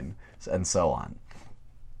stop sign, and so on.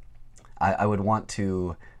 I would want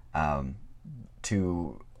to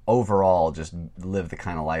overall just live the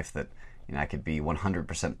kind of life that I could be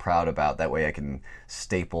 100% proud about. That way I can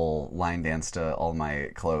staple line dance to all my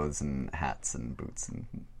clothes and hats and boots. And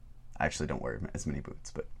I actually don't wear as many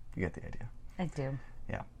boots, but you get the idea. I do.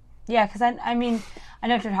 Yeah. Yeah, because I mean, I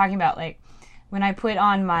know what you're talking about. Like, when I put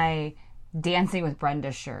on my Dancing with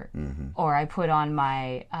Brenda shirt, or I put on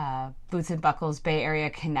my Boots and Buckles Bay Area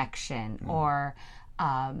Connection, or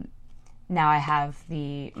now I have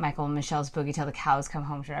the Michael and Michelle's Boogie Till the Cows Come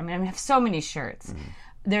Home shirt. I mean, I have so many shirts.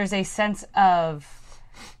 There's a sense of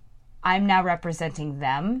I'm now representing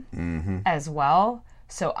them as well.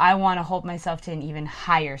 So I want to hold myself to an even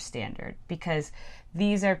higher standard, because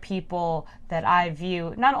these are people that I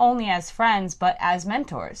view not only as friends, but as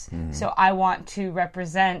mentors. So I want to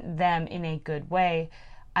represent them in a good way.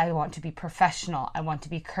 I want to be professional. I want to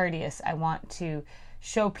be courteous. I want to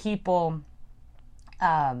show people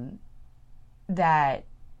that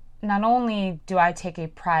not only do I take a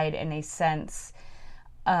pride and a sense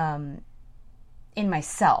in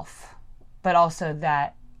myself, but also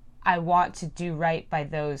that I want to do right by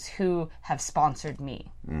those who have sponsored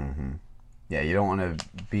me. Yeah, you don't want to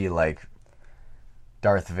be like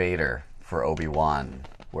Darth Vader for Obi-Wan,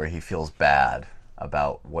 where he feels bad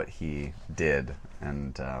about what he did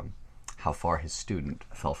and how far his student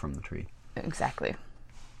fell from the tree. Exactly.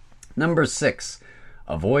 Number 6,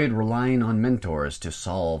 avoid relying on mentors to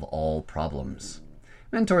solve all problems.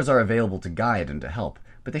 Mentors are available to guide and to help,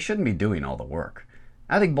 but they shouldn't be doing all the work.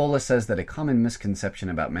 Adegbola says that a common misconception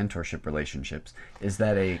about mentorship relationships is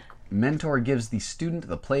that a mentor gives the student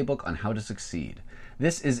the playbook on how to succeed.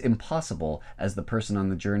 This is impossible, as the person on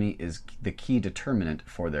the journey is the key determinant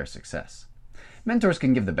for their success. Mentors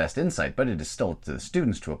can give the best insight, but it is still up to the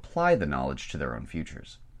students to apply the knowledge to their own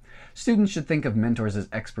futures. Students should think of mentors as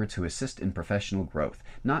experts who assist in professional growth,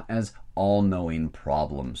 not as all-knowing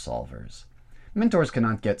problem solvers. Mentors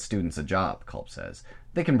cannot get students a job, Culp says.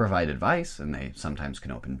 They can provide advice, and they sometimes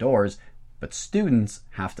can open doors, but students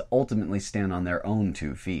have to ultimately stand on their own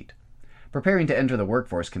 2 feet. Preparing to enter the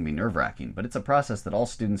workforce can be nerve-wracking, but it's a process that all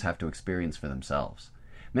students have to experience for themselves.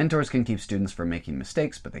 Mentors can keep students from making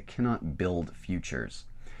mistakes, but they cannot build futures.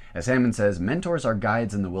 As Hammond says, mentors are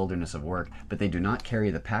guides in the wilderness of work, but they do not carry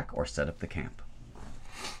the pack or set up the camp.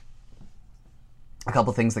 a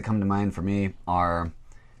couple things that come to mind for me are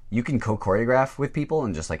you can co-choreograph with people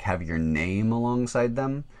and just like have your name alongside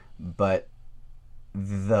them, but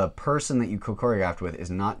the person that you co-choreographed with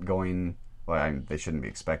is not going, they shouldn't be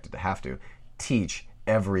expected to have to, teach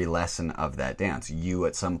every lesson of that dance. You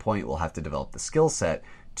at some point will have to develop the skill set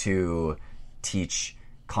to teach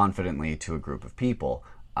confidently to a group of people.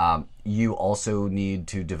 You also need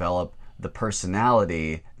to develop the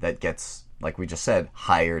personality that gets, like we just said,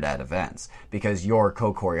 hired at events, because your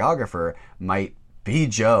co-choreographer might be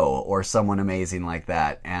Joe or someone amazing like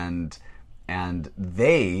that, and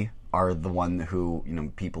they are the one who, you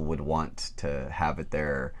know, people would want to have at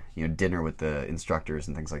their, you know, dinner with the instructors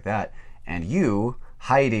and things like that. And you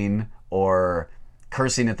hiding or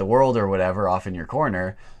cursing at the world or whatever off in your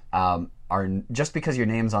corner, are just because your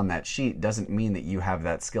name's on that sheet doesn't mean that you have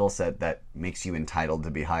that skill set that makes you entitled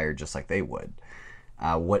to be hired just like they would.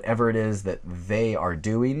 Whatever it is that they are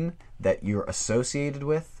doing that you're associated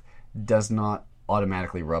with does not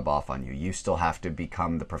automatically rub off on you. You still have to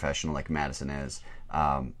become the professional like Madison is,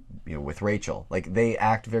 you know, with Rachel. Like, they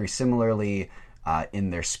act very similarly in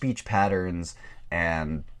their speech patterns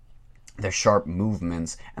and their sharp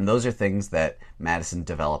movements, and those are things that Madison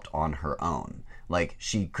developed on her own. Like,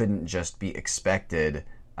 she couldn't just be expected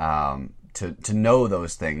to know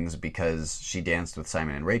those things because she danced with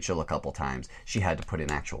Simon and Rachel a couple times. She had to put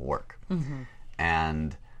in actual work. Mm-hmm.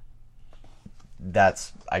 And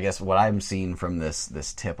that's, I guess, what I'm seeing from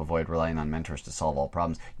this tip: avoid relying on mentors to solve all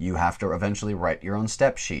problems. You have to eventually write your own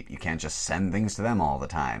step sheet. You can't just send things to them all the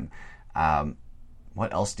time.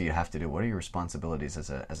 What else do you have to do? What are your responsibilities as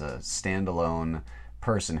a standalone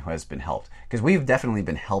person who has been helped? Because we've definitely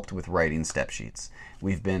been helped with writing step sheets.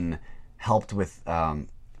 We've been helped with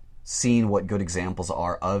seeing what good examples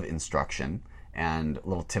are of instruction and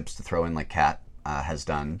little tips to throw in, like Kat has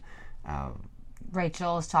done.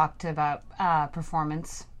 Rachel has talked about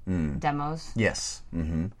performance demos. Yes.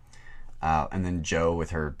 Mm-hmm. And then Joe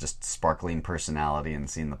with her just sparkling personality and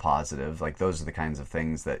seeing the positive. Like, those are the kinds of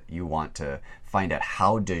things that you want to find out.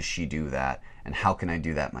 How does she do that? And how can I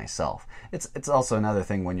do that myself? It's also another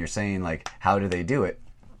thing when you're saying, like, how do they do it?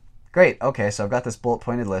 Great, okay, so I've got this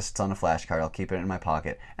bullet-pointed list. It's on a flashcard. I'll keep it in my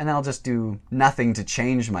pocket. And I'll just do nothing to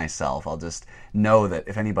change myself. I'll just know that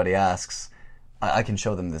if anybody asks, I can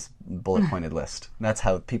show them this bullet-pointed list. That's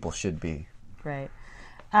how people should be. Right.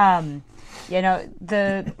 You know,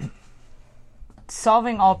 the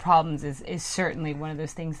solving all problems is certainly one of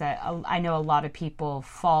those things that I know a lot of people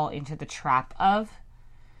fall into the trap of.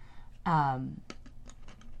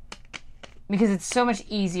 Because it's so much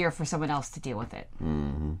easier for someone else to deal with it.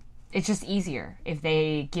 Mm-hmm. It's just easier if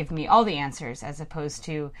they give me all the answers, as opposed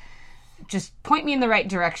to just point me in the right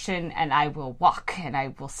direction and I will walk and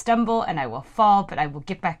I will stumble and I will fall, but I will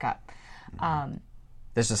get back up.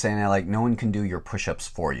 There's a saying I like: no one can do your push-ups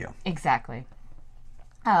for you. Exactly.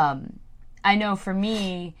 I know for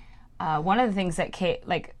me, one of the things that came,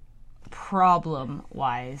 like,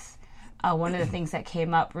 problem-wise, one of the things that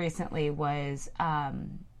came up recently was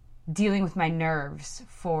dealing with my nerves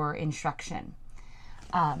for instruction.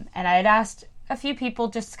 And I had asked a few people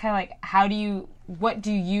just kind of like, what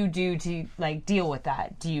do you do to, like, deal with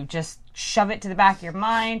that? Do you just shove it to the back of your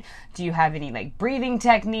mind? Do you have any, like, breathing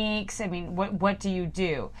techniques? I mean, what do you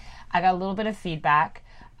do? I got a little bit of feedback.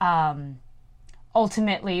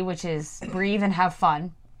 Ultimately, which is breathe and have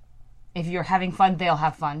fun. If you're having fun, they'll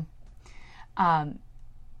have fun. And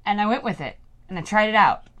I went with it and I tried it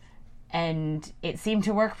out, and it seemed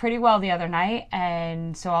to work pretty well the other night.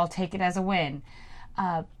 And so I'll take it as a win.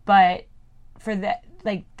 But for that,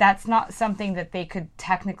 like, that's not something that they could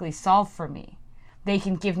technically solve for me. They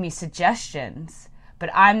can give me suggestions, but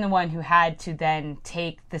I'm the one who had to then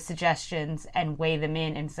take the suggestions and weigh them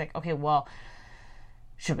in. And it's like, okay, well,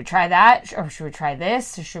 should we try that? Or should we try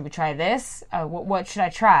this? Or should we try this? What should I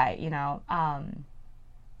try? You know, I'm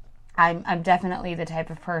definitely the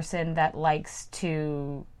type of person that likes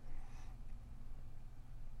to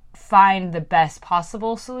find the best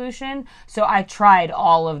possible solution. So I tried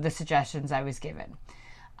all of the suggestions I was given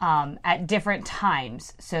at different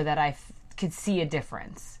times so that I could see a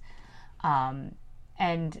difference.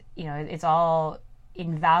 And, you know, it's all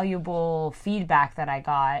invaluable feedback that I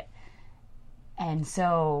got. And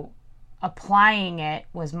so applying it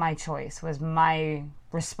was my choice, was my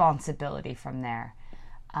responsibility from there.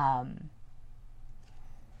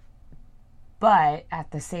 But at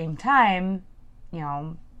the same time, you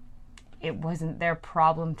know, it wasn't their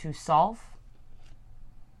problem to solve.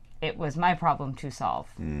 It was my problem to solve.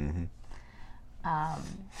 Mm-hmm.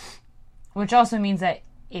 Which also means that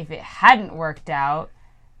if it hadn't worked out,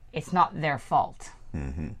 it's not their fault.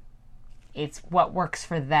 Mm-hmm. It's what works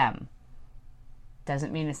for them.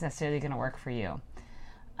 doesn't mean it's necessarily going to work for you.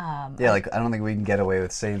 Yeah, like I don't think we can get away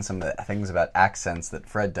with saying some of the things about accents that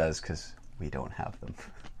Fred does because we don't have them.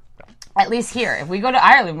 At least here. If we go to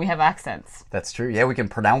Ireland, we have accents. That's true. Yeah, we can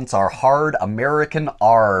pronounce our hard American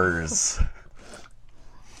R's.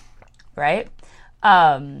 Right?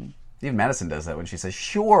 Even Madison does that when she says,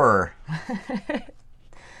 sure.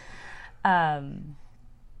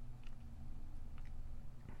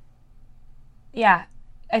 Yeah,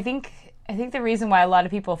 I think the reason why a lot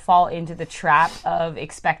of people fall into the trap of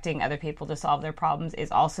expecting other people to solve their problems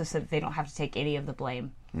is also so that they don't have to take any of the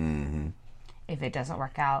blame if it doesn't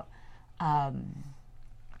work out.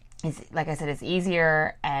 It's, like I said, it's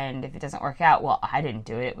easier, and if it doesn't work out, well, I didn't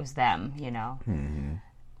do it, it was them, you know.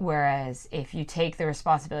 Whereas if you take the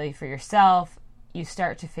responsibility for yourself, you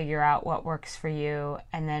start to figure out what works for you,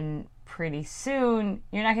 and then pretty soon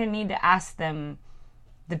you're not going to need to ask them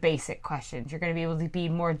the basic questions. You're going to be able to be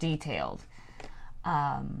more detailed,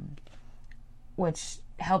 which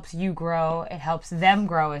helps you grow. It helps them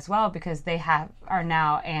grow as well because they are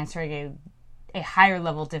now answering a higher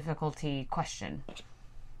level difficulty question.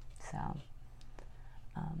 So,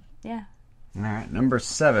 yeah. All right, number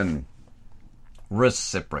 7,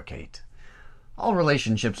 reciprocate. All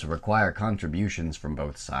relationships require contributions from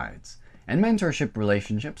both sides, and mentorship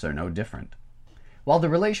relationships are no different. While the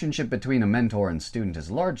relationship between a mentor and student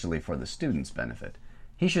is largely for the student's benefit,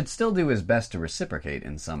 he should still do his best to reciprocate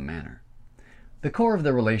in some manner. The core of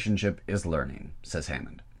the relationship is learning, says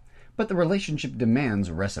Hammond, but the relationship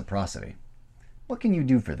demands reciprocity. What can you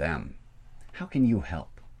do for them? How can you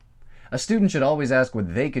help? A student should always ask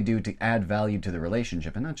what they could do to add value to the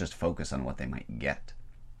relationship and not just focus on what they might get.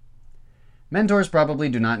 Mentors probably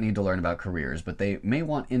do not need to learn about careers, but they may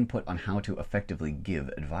want input on how to effectively give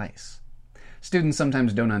advice. Students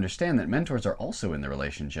sometimes don't understand that mentors are also in the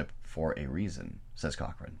relationship for a reason, says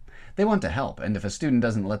Cochrane. They want to help, and if a student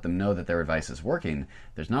doesn't let them know that their advice is working,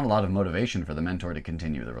 there's not a lot of motivation for the mentor to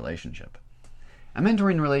continue the relationship. A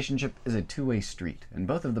mentoring relationship is a two-way street, and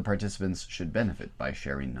both of the participants should benefit by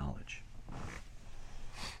sharing knowledge.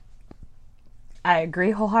 I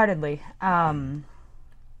agree wholeheartedly. I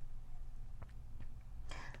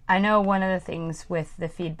know one of the things with the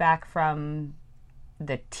feedback from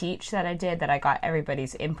the teach that I did, that I got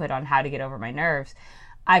everybody's input on how to get over my nerves.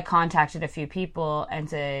 I contacted a few people and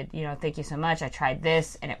said, you know, thank you so much. I tried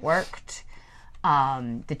this and it worked.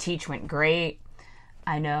 The teach went great.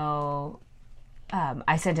 I know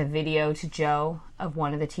I sent a video to Jo of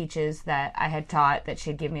one of the teaches that I had taught that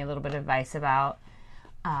she'd give me a little bit of advice about.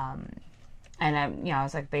 And I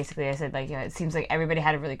was like, basically, I said, like, it seems like everybody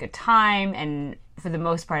had a really good time, and for the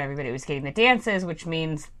most part, everybody was getting the dances, which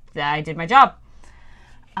means that I did my job.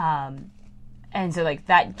 And so, like,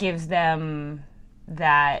 that gives them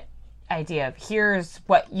that idea of, here's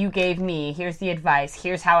what you gave me, here's the advice,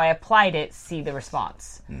 here's how I applied it, see the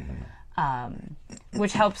response.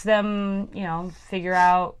 Which helps them, figure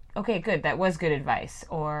out, okay, good, that was good advice,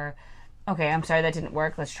 or, okay, I'm sorry that didn't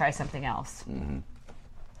work, let's try something else.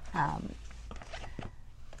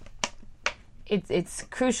 It's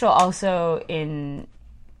crucial also, in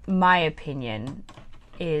my opinion,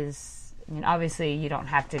 obviously you don't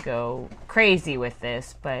have to go crazy with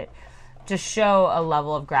this, but just show a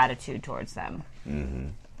level of gratitude towards them.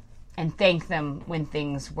 And thank them when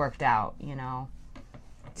things worked out,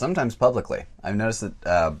 Sometimes publicly. I've noticed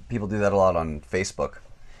that people do that a lot on Facebook,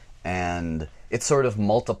 and it sort of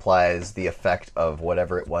multiplies the effect of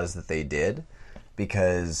whatever it was that they did,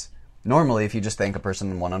 because normally if you just thank a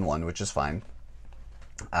person one-on-one, which is fine,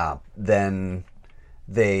 then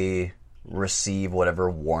they receive whatever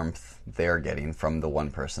warmth they're getting from the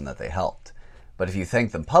one person that they helped. But if you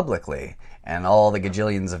thank them publicly, and all the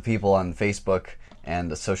gajillions of people on Facebook and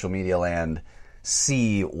the social media land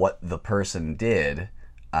see what the person did,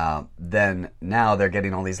 then now they're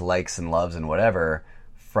getting all these likes and loves and whatever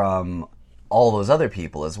from all those other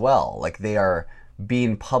people as well. Like, they are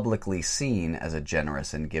being publicly seen as a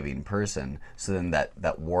generous and giving person, so then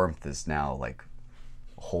that warmth is now like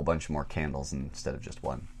a whole bunch more candles instead of just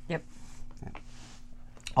one. Yep. Yeah.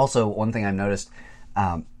 Also, one thing I've noticed,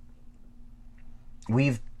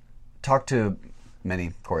 we've talked to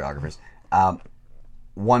many choreographers.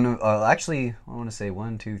 Actually, I want to say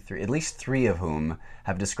 1, 2, 3, at least 3 of whom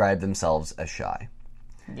have described themselves as shy.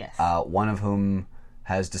 Yes. One of whom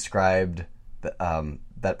has described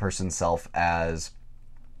that person's self as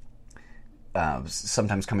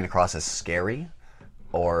sometimes coming across as scary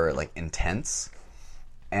or like intense.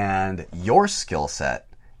 And your skill set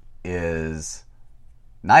is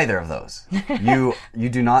neither of those. You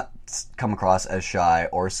do not come across as shy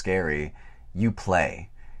or scary. You play.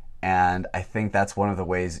 And I think that's one of the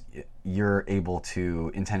ways you're able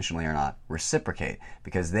to, intentionally or not, reciprocate,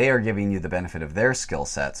 because they are giving you the benefit of their skill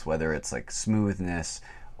sets, whether it's like smoothness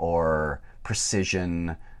or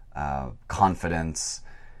precision, confidence.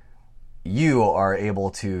 You are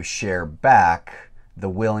able to share back the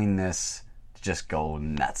willingness to just go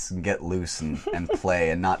nuts and get loose and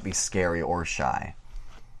play and not be scary or shy.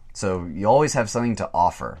 So you always have something to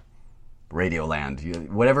offer. Radioland,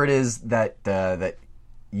 whatever it is that that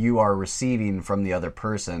you are receiving from the other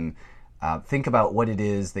person, think about what it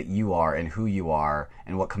is that you are and who you are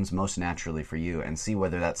and what comes most naturally for you, and see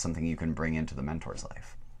whether that's something you can bring into the mentor's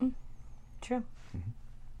life. True.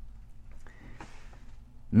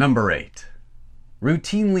 Number 8,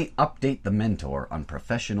 routinely update the mentor on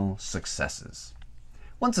professional successes.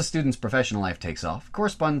 Once a student's professional life takes off,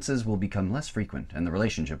 correspondences will become less frequent and the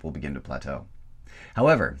relationship will begin to plateau.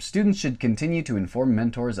 However, students should continue to inform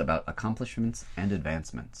mentors about accomplishments and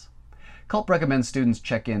advancements. Culp recommends students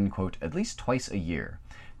check in, quote, at least twice a year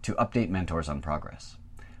to update mentors on progress.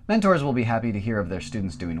 Mentors will be happy to hear of their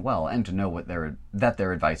students doing well and to know that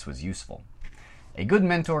their advice was useful. A good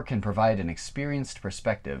mentor can provide an experienced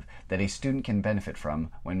perspective that a student can benefit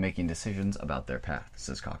from when making decisions about their path,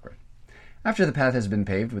 says Cochrane. After the path has been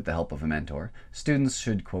paved with the help of a mentor, students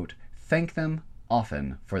should, quote, thank them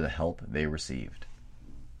often for the help they received.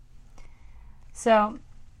 So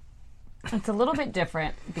it's a little bit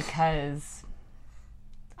different because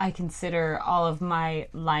I consider all of my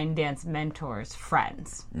line dance mentors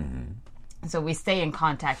friends. Mm-hmm. So we stay in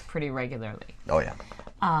contact pretty regularly. Oh, yeah.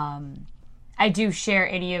 I do share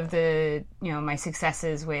any of the, my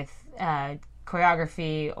successes with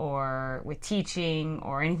choreography or with teaching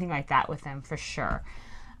or anything like that with them for sure.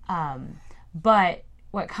 But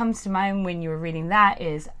what comes to mind when you were reading that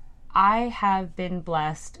is I have been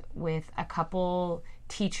blessed with a couple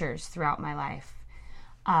teachers throughout my life.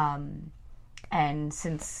 And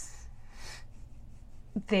since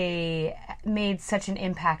they made such an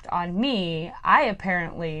impact on me, I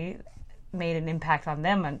apparently made an impact on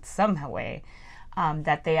them in some way.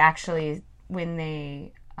 That they actually, when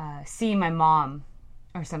they see my mom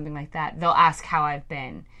or something like that, they'll ask how I've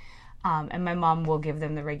been. And my mom will give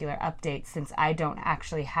them the regular updates since I don't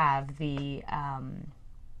actually have the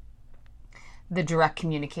direct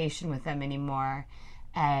communication with them anymore.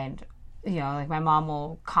 And, like my mom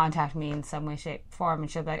will contact me in some way, shape, form,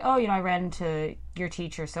 and she'll be like, oh, I ran into your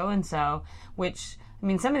teacher so-and-so, which,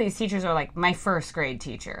 some of these teachers are like my first grade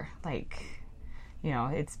teacher. Like,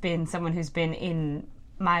 it's been someone who's been in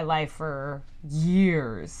my life for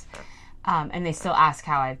years. And they still ask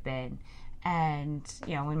how I've been. And,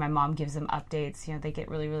 when my mom gives them updates, they get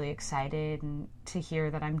really, really excited and to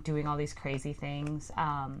hear that I'm doing all these crazy things.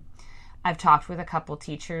 I've talked with a couple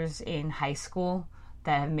teachers in high school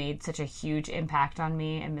that have made such a huge impact on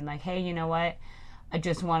me and been like, hey, you know what? I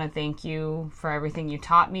just want to thank you for everything you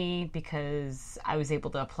taught me because I was able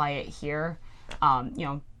to apply it here,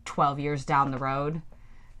 12 years down the road.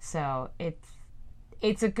 So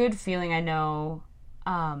it's a good feeling, I know,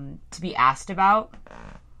 to be asked about.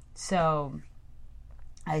 So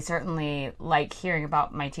I certainly like hearing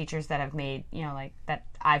about my teachers that have made, that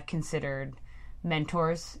I've considered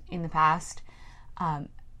mentors in the past.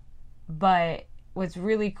 But what's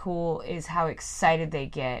really cool is how excited they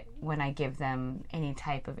get when I give them any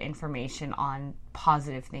type of information on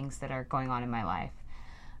positive things that are going on in my life.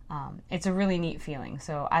 It's a really neat feeling.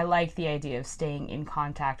 So I like the idea of staying in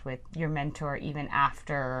contact with your mentor even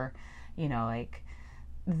after,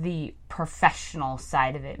 the professional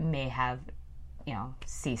side of it may have,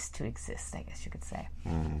 ceased to exist, I guess you could say.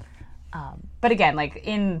 Mm. But again, like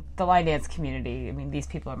in the line dance community, these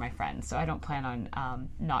people are my friends, so I don't plan on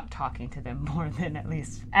not talking to them more than at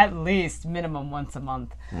least minimum once a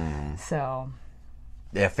month. Mm. So,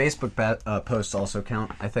 yeah, Facebook posts also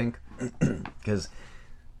count, I think, because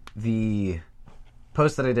the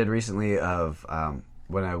post that I did recently of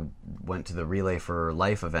when I went to the Relay for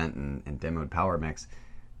Life event and demoed Power Mix,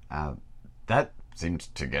 that seemed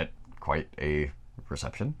to get quite a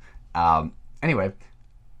reception. Anyway,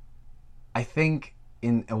 I think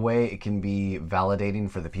in a way it can be validating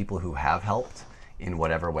for the people who have helped in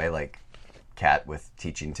whatever way, like Kat with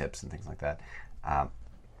teaching tips and things like that.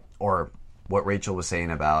 Or what Rachel was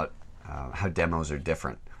saying about how demos are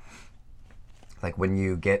different. Like when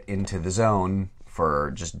you get into the zone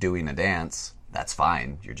for just doing a dance, that's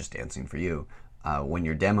fine. You're just dancing for you. When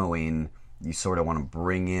you're demoing, you sort of want to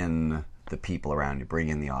bring in the people around you, bring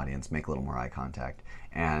in the audience, make a little more eye contact.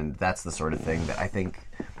 And that's the sort of thing that I think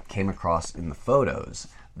came across in the photos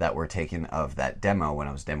that were taken of that demo when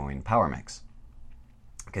I was demoing Power Mix.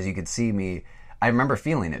 Because you could see me, I remember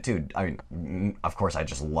feeling it too. I mean, of course, I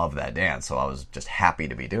just love that dance, so I was just happy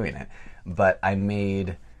to be doing it. But I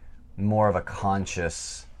made more of a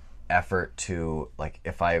conscious effort to, like,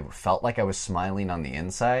 if I felt like I was smiling on the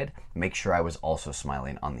inside, make sure I was also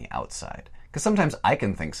smiling on the outside. Because sometimes I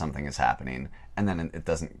can think something is happening, and then it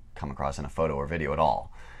doesn't come across in a photo or video at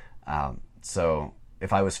all. So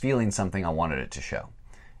if I was feeling something, I wanted it to show.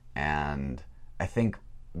 And I think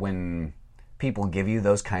when people give you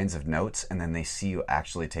those kinds of notes and then they see you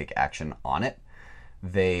actually take action on it,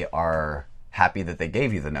 they are happy that they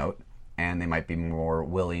gave you the note, and they might be more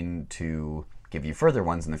willing to give you further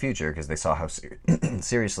ones in the future because they saw how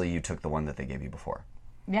seriously you took the one that they gave you before.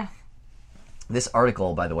 Yeah. This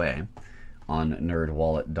article, by the way, on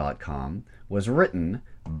nerdwallet.com was written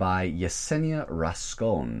by Yesenia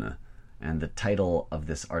Rascon, and the title of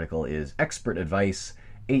this article is Expert Advice,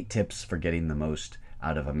 8 Tips for Getting the Most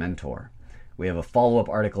Out of a Mentor. We have a follow-up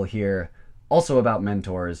article here, also about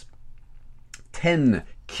mentors, 10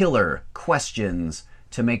 killer questions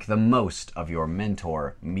to make the most of your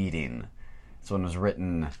mentor meeting. This one was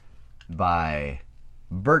written by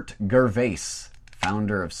Bert Gervais,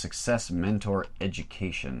 founder of Success Mentor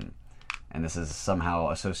Education. And this is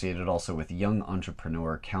somehow associated also with Young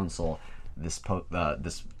Entrepreneur Council. This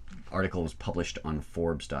article was published on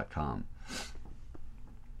Forbes.com.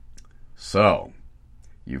 So,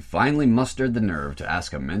 you finally mustered the nerve to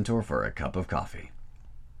ask a mentor for a cup of coffee.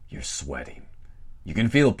 You're sweating. You can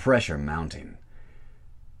feel pressure mounting.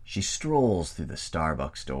 She strolls through the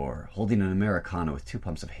Starbucks door, holding an Americano with 2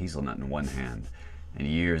 pumps of hazelnut in one hand and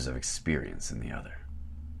years of experience in the other.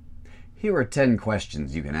 Here are 10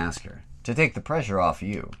 questions you can ask her to take the pressure off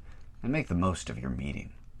you and make the most of your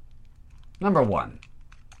meeting. Number 1.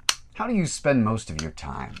 How do you spend most of your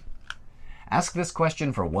time? Ask this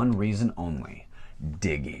question for one reason only: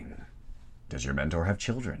 digging. Does your mentor have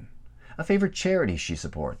children? A favorite charity she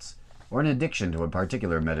supports? Or an addiction to a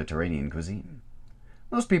particular Mediterranean cuisine?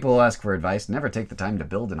 Most people who ask for advice never take the time to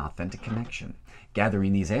build an authentic connection.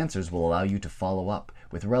 Gathering these answers will allow you to follow up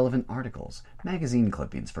with relevant articles, magazine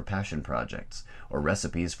clippings for passion projects, or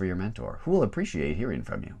recipes for your mentor, who will appreciate hearing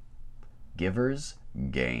from you. Givers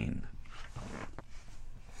gain.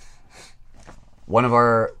 One of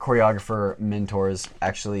our choreographer mentors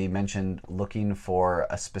actually mentioned looking for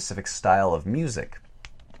a specific style of music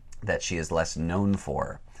that she is less known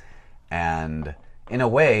for. And in a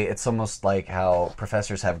way, it's almost like how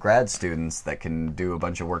professors have grad students that can do a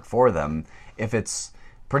bunch of work for them. If it's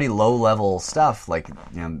pretty low-level stuff, like,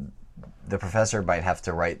 the professor might have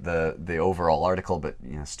to write the overall article, but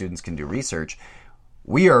students can do research.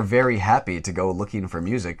 We are very happy to go looking for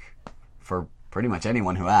music for pretty much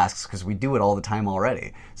anyone who asks, because we do it all the time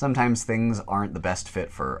already. Sometimes things aren't the best fit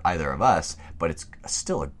for either of us, but it's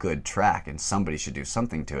still a good track, and somebody should do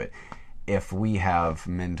something to it. If we have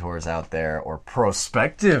mentors out there, or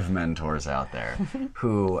prospective mentors out there,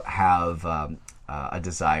 who have a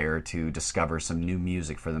desire to discover some new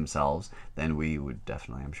music for themselves, then we would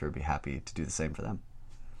definitely, I'm sure, be happy to do the same for them.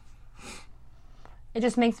 It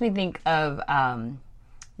just makes me think of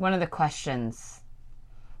one of the questions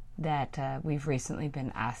that we've recently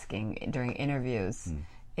been asking during interviews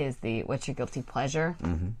is what's your guilty pleasure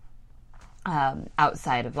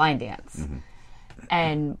outside of line dance?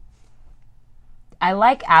 And I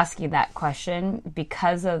like asking that question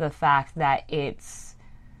because of the fact that it's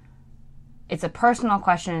a personal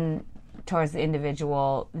question towards the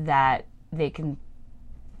individual, that they can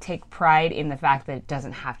take pride in the fact that it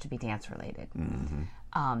doesn't have to be dance related.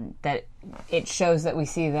 That it shows that we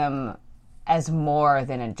see them as more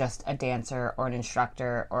than just a dancer or an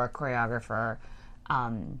instructor or a choreographer,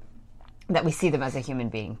 that we see them as a human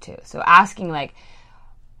being too. So asking, like,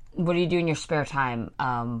 what do you do in your spare time?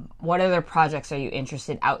 What other projects are you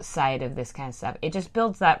interested outside of this kind of stuff? It just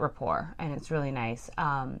builds that rapport, and it's really nice.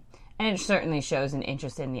 And it certainly shows an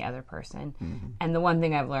interest in the other person. And the one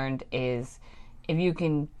thing I've learned is, if you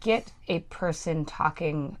can get a person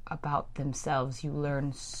talking about themselves, you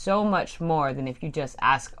learn so much more than if you just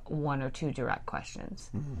ask 1 or 2 direct questions.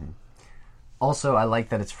 Also, I like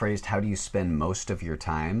that it's phrased, how do you spend most of your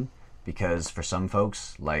time? Because for some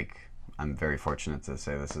folks, like, I'm very fortunate to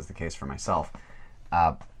say this is the case for myself,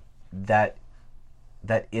 that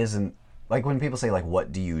isn't, like, when people say, like,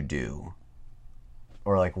 what do you do?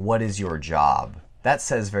 Or, like, what is your job? That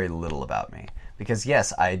says very little about me. Because,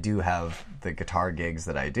 yes, I do have the guitar gigs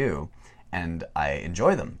that I do, and I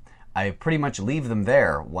enjoy them. I pretty much leave them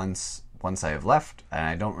there once I have left, and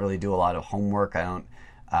I don't really do a lot of homework. I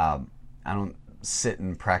don't sit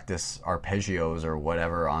and practice arpeggios or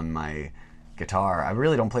whatever on my guitar. I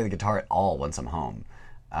really don't play the guitar at all once I'm home.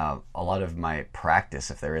 a lot of my practice,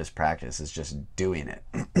 if there is practice, is just doing it.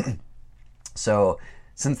 So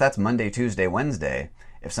since that's Monday, Tuesday, Wednesday,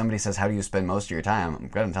 if somebody says, how do you spend most of your time? I'm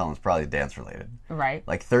going to tell them it's probably dance related. Right.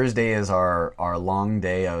 Like Thursday is our long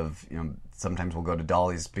day of, sometimes we'll go to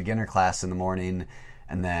Dolly's beginner class in the morning,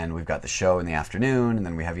 and then we've got the show in the afternoon, and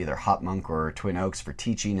then we have either Hot Monk or Twin Oaks for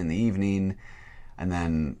teaching in the evening. And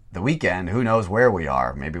then the weekend, who knows where we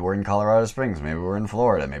are? Maybe we're in Colorado Springs, maybe we're in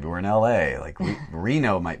Florida, maybe we're in LA. Like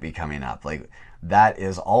Reno might be coming up. Like that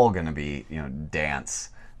is all going to be, dance,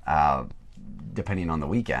 depending on the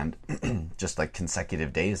weekend, just like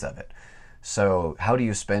consecutive days of it. So how do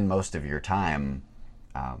you spend most of your time?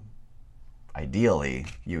 Ideally,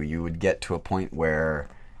 you would get to a point where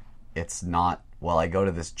it's not, well, I go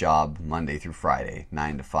to this job Monday through Friday,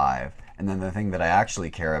 9 to 5, and then the thing that I actually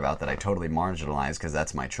care about that I totally marginalize because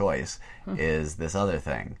that's my choice is this other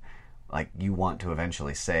thing. Like you want to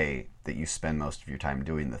eventually say that you spend most of your time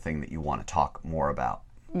doing the thing that you want to talk more about.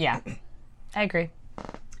 Yeah, I agree.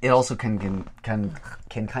 It also can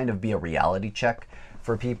kind of be a reality check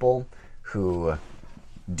for people who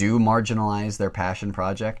do marginalize their passion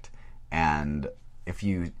project. And if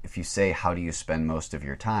you say, how do you spend most of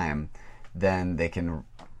your time, then they can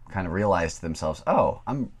kind of realize to themselves, oh,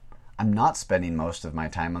 I'm not spending most of my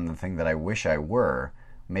time on the thing that I wish I were.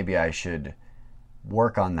 Maybe I should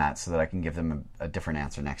work on that so that I can give them a different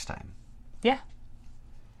answer next time. Yeah.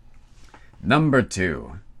 Number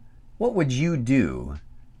 2. What would you do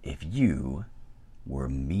if you were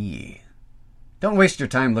me? Don't waste your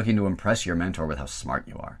time looking to impress your mentor with how smart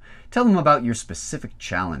you are. Tell them about your specific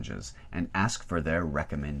challenges and ask for their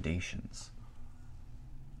recommendations.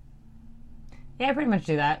 Yeah, I pretty much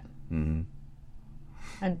do that. Mm-hmm.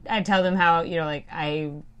 I tell them how,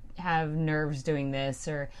 I have nerves doing this,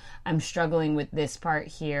 or I'm struggling with this part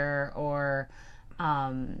here, or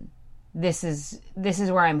this is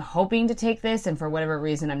where I'm hoping to take this, and for whatever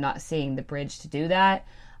reason I'm not seeing the bridge to do that.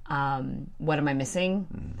 What am I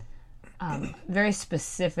missing? Very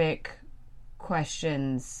specific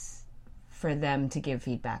questions for them to give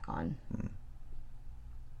feedback on.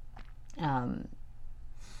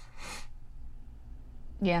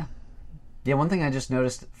 Yeah. Yeah, one thing I just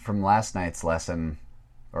noticed from last night's lesson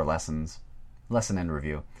and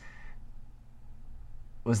review,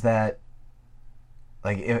 was that,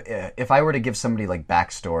 like, if I were to give somebody, like,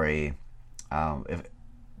 backstory,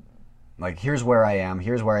 here's where I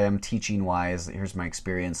am teaching-wise, here's my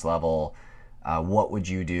experience level, what would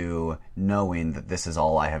you do knowing that this is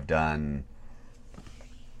all I have done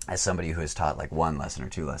as somebody who has taught, like, 1 lesson or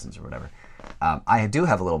 2 lessons or whatever. I do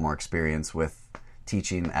have a little more experience with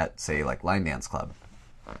teaching at, say, like Line Dance Club.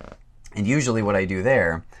 And usually what I do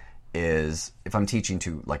there is, if I'm teaching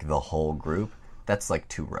to, like, the whole group, that's like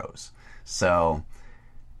 2 rows. So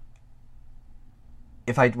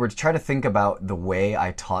if I were to try to think about the way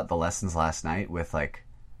I taught the lessons last night with, like,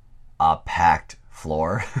 a packed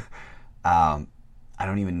floor, I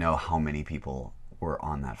don't even know how many people were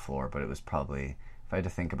on that floor, but it was probably, if I had to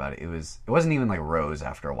think about it, it wasn't even like rows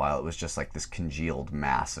after a while. It was just like this congealed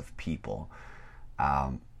mass of people.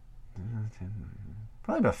 Probably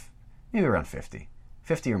about maybe around 50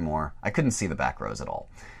 or more. I couldn't see the back rows at all.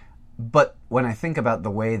 But when I think about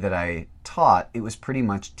the way that I taught, it was pretty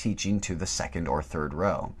much teaching to the 2nd or 3rd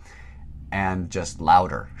row, and just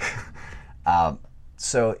louder.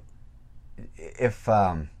 So if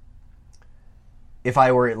I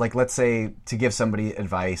were, like, let's say, to give somebody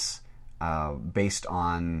advice based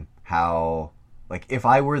on how, like, if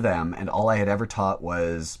I were them and all I had ever taught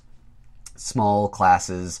was small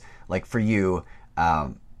classes, like for you,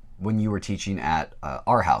 when you were teaching at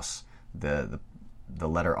our house, the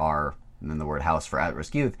letter R and then the word house for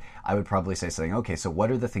at-risk youth, I would probably say something, okay, so what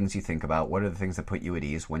are the things you think about? What are the things that put you at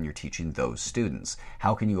ease when you're teaching those students?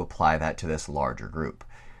 How can you apply that to this larger group?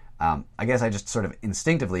 I guess I just sort of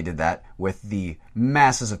instinctively did that with the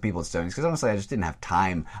masses of people at Stoney's, because honestly I just didn't have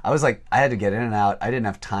time. I was like, I had to get in and out. I didn't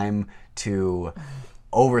have time to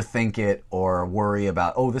overthink it or worry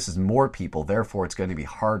about, oh, this is more people, therefore it's going to be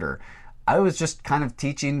harder. I was just kind of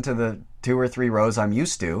teaching to the 2 or 3 rows I'm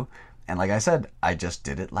used to, and like I said, I just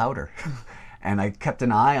did it louder. And I kept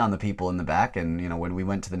an eye on the people in the back, and when we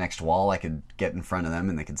went to the next wall, I could get in front of them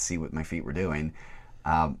and they could see what my feet were doing.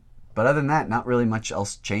 But other than that, not really much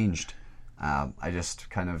else changed. I just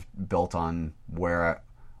kind of built on where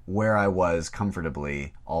I was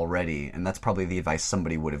comfortably already, and that's probably the advice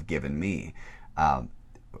somebody would have given me.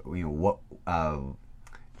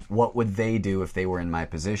 What would they do if they were in my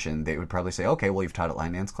position? They would probably say, okay, well, you've taught at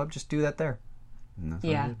Line Dance Club, just do that there.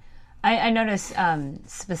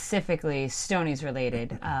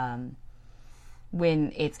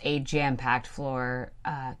 when it's a jam-packed floor,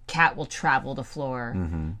 Kat will travel the floor.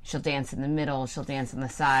 She'll dance in the middle. She'll dance on the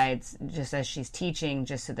sides, just as she's teaching,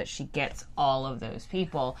 just so that she gets all of those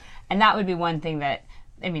people. And that would be one thing that,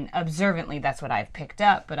 I mean, observantly, that's what I've picked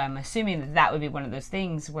up. But I'm assuming that that would be one of those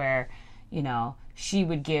things where, you know, she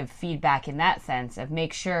would give feedback in that sense of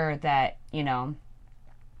make sure that, you know,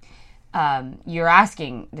 you're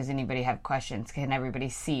asking, does anybody have questions? Can everybody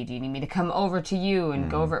see? Do you need me to come over to you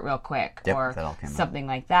and go over it real quick? Yep, or something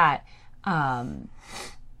like that.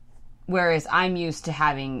 Whereas I'm used to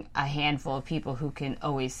having a handful of people who can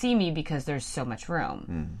always see me because there's so much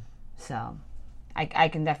room. So I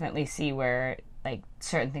can definitely see where, like,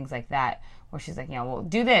 certain things like that, where she's like, you know, well,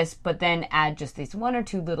 do this, but then add just these one or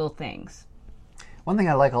two little things. One thing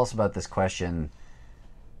I like also about this question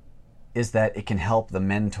is that it can help the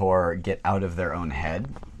mentor get out of their own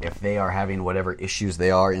head if they are having whatever issues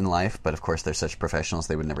they are in life, but of course they're such professionals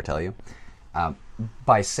they would never tell you.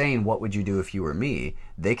 By saying, what would you do if you were me,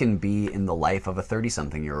 they can be in the life of a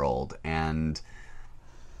 30-something-year-old and,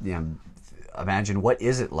 you know, imagine what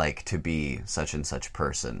is it like to be such and such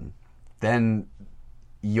person. Then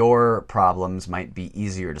your problems might be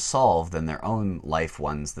easier to solve than their own life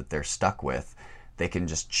ones that they're stuck with. They can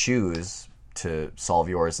just choose to solve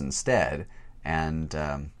yours instead and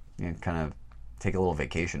you know, kind of take a little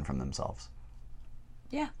vacation from themselves.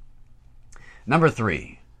 Yeah. Number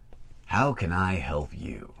 3, how can I help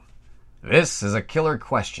you? This is a killer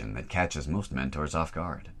question that catches most mentors off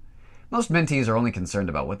guard. Most mentees are only concerned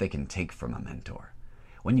about what they can take from a mentor.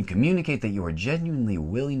 When you communicate that you are genuinely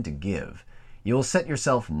willing to give, you will set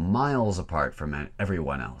yourself miles apart from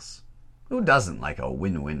everyone else. Who doesn't like a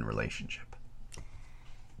win-win relationship?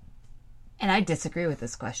 And I disagree with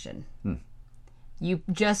this question. You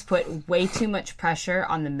just put way too much pressure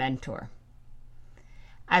on the mentor.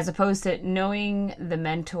 As opposed to knowing the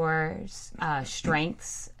mentor's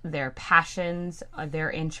strengths, their passions, their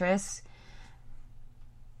interests,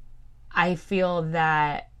 I feel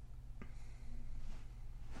that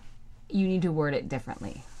you need to word it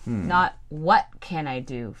differently. Not what can I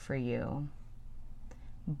do for you,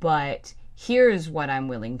 but here's what I'm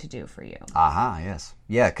willing to do for you. Yes.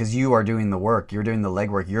 Yeah, because you are doing the work. You're doing the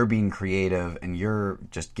legwork. You're being creative, and you're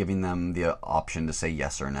just giving them the option to say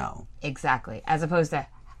yes or no. Exactly. As opposed to,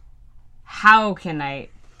 how can I...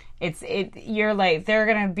 You're like, they're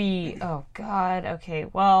going to be, oh, God, okay,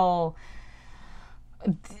 well,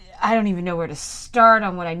 I don't even know where to start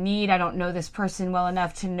on what I need. I don't know this person well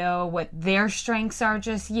enough to know what their strengths are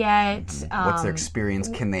just yet. What's their experience?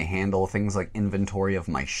 Can they handle things like inventory of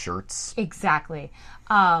my shirts? Exactly.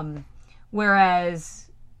 Whereas,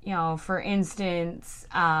 you know, for instance,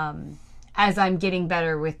 as I'm getting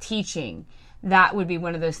better with teaching, that would be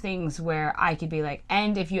one of those things where I could be like,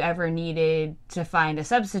 and if you ever needed to find a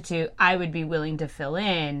substitute, I would be willing to fill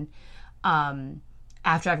in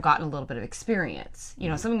after I've gotten a little bit of experience. You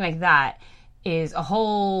know, something like that is a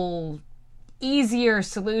whole easier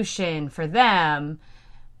solution for them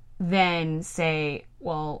than say,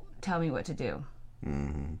 well, tell me what to do.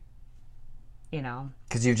 You know?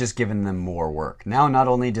 Because you've just given them more work. Now not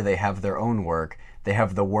only do they have their own work, they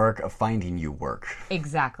have the work of finding you work.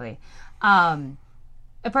 Exactly. A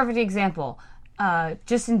perfect example,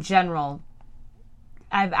 just in general,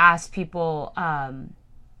 I've asked people,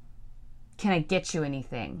 can I get you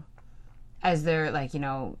anything? As they're, like, you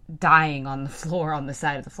know, dying on the floor, on the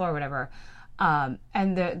side of the floor, whatever.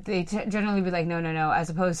 And they generally be like, no, as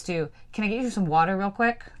opposed to, can I get you some water real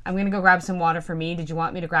quick? I'm going to go grab some water for me. Did you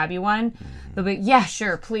want me to grab you one? They'll be like, yeah,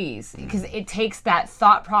 sure, please. Because it takes that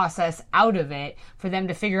thought process out of it for them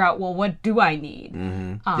to figure out, well, what do I need?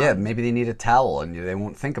 Yeah, maybe they need a towel, and they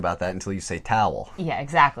won't think about that until you say towel. Yeah,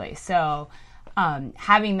 exactly. So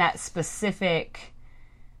having that specific,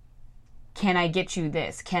 can I get you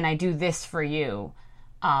this? Can I do this for you?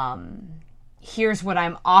 Here's what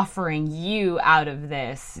I'm offering you out of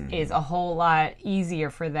this is a whole lot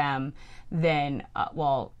easier for them than,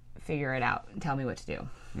 well, figure it out and tell me what to do.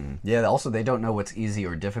 Yeah, also they don't know what's easy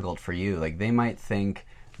or difficult for you. Like, they might think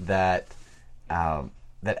that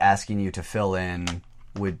that asking you to fill in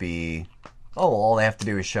would be, oh, well, all they have to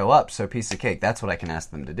do is show up, so piece of cake. That's what I can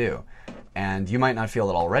ask them to do. And you might not feel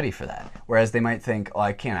at all ready for that. Whereas they might think, oh,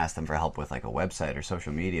 I can't ask them for help with, like, a website or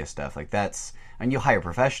social media stuff. Like, that's... And you hire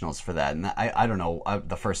professionals for that. And I don't know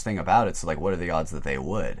the first thing about it. So, like, what are the odds that they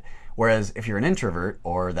would? Whereas if you're an introvert,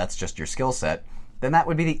 or that's just your skill set, then that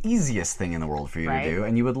would be the easiest thing in the world for you to do.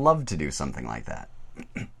 And you would love to do something like that.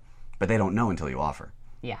 But they don't know until you offer.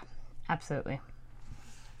 Yeah, absolutely.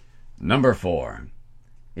 Number 4.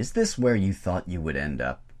 Is this where you thought you would end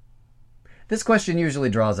up? This question usually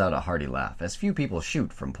draws out a hearty laugh, as few people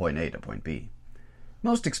shoot from point A to point B.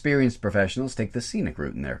 Most experienced professionals take the scenic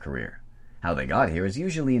route in their career. How they got here is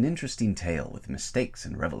usually an interesting tale with mistakes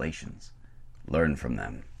and revelations. Learn from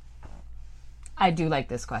them. I do like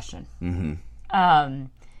this question.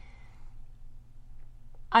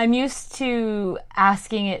 I'm used to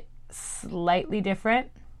asking it slightly different.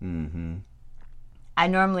 I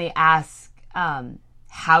normally ask,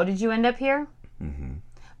 how did you end up here?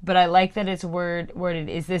 But I like that it's worded,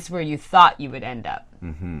 is this where you thought you would end up?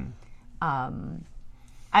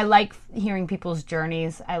 I like hearing people's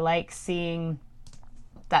journeys. I like seeing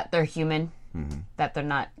that they're human, that they're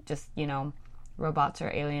not just, robots or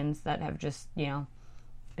aliens that have just,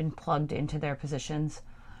 been plugged into their positions.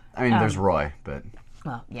 I mean, there's Roy, but...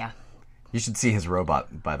 Well, yeah. You should see his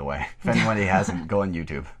robot, by the way. If anybody hasn't, go on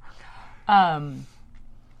YouTube.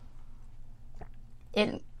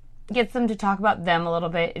 It gets them to talk about them a little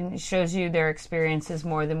bit and shows you their experiences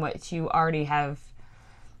more than what you already have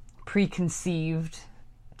preconceived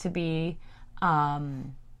to be.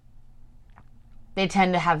 They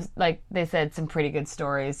tend to have, like they said, some pretty good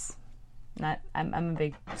stories. I'm a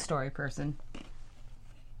big story person.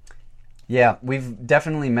 Yeah, we've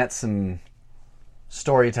definitely met some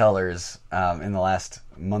storytellers in the last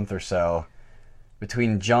month or so.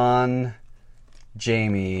 Between John,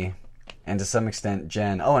 Jamie, and to some extent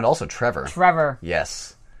Jen. Oh, and also Trevor. Trevor.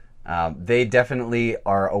 Yes. They definitely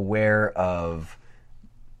are aware of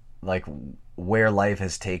like where life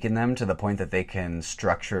has taken them to the point that they can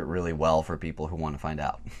structure it really well for people who want to find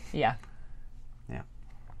out. Yeah. Yeah.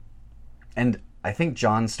 And I think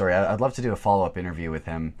John's story, I'd love to do a follow-up interview with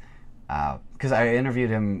him because I interviewed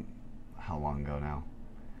him, how long ago now?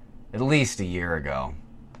 At least a year ago.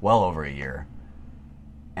 Well over a year.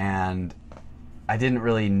 And I didn't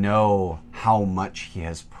really know how much he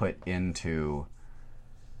has put into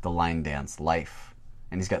the line dance life.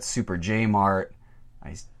 And he's got Super J Mart.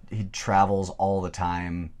 He travels all the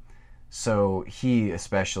time. So he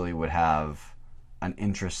especially would have an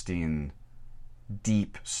interesting,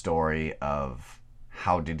 deep story of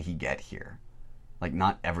how did he get here. Like,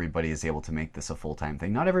 not everybody is able to make this a full-time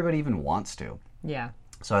thing. Not everybody even wants to. Yeah.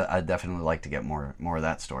 So I'd definitely like to get more of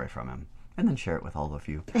that story from him. And then share it with all of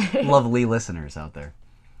you lovely listeners out there.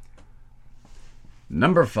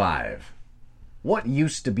 Number 5. What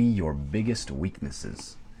used to be your biggest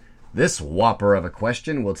weaknesses? This whopper of a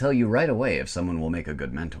question will tell you right away if someone will make a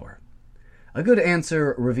good mentor. A good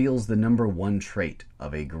answer reveals the number 1 trait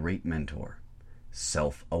of a great mentor: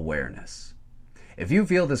 self-awareness. If you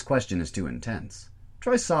feel this question is too intense,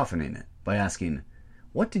 try softening it by asking,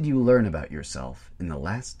 what did you learn about yourself in the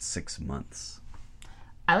last 6 months?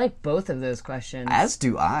 I like both of those questions. As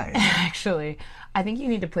do I. Actually, I think you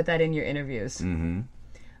need to put that in your interviews. Mm-hmm.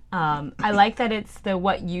 I like that it's the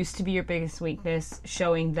what used to be your biggest weakness,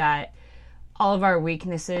 showing that all of our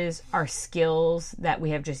weaknesses are skills that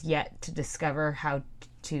we have just yet to discover how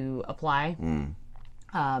to apply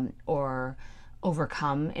or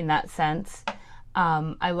overcome in that sense.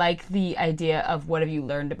 I like the idea of what have you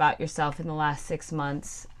learned about yourself in the last 6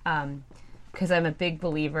 months, because I'm a big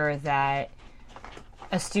believer that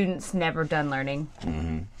a student's never done learning.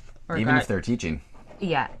 Mm-hmm. Even if they're teaching.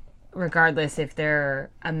 Yeah. Regardless if they're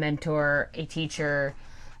a mentor, a teacher,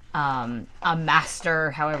 a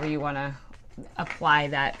master, however you want to apply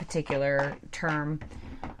that particular term.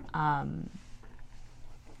 I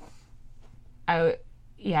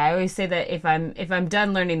always say that if I'm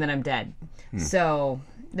done learning, then I'm dead. So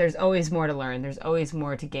there's always more to learn. There's always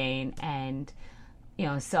more to gain. And,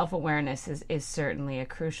 self-awareness is certainly a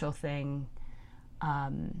crucial thing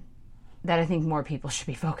that I think more people should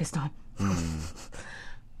be focused on.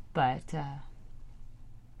 But,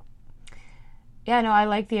 I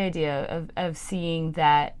like the idea of seeing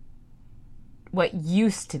that what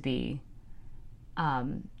used to be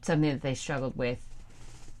something that they struggled with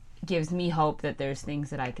gives me hope that there's things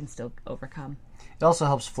that I can still overcome. It also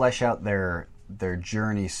helps flesh out their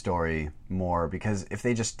journey story more, because if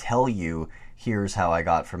they just tell you, here's how I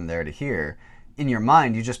got from there to here, in your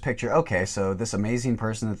mind you just picture, okay, so this amazing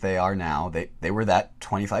person that they are now, they were that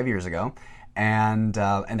 25 years ago, and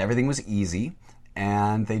everything was easy,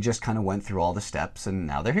 and they just kind of went through all the steps, and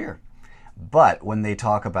now they're here. But when they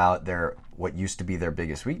talk about what used to be their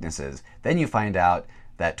biggest weaknesses, then you find out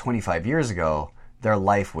that 25 years ago, their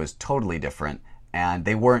life was totally different, and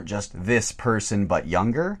they weren't just this person but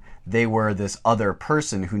younger. They were this other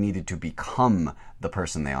person who needed to become the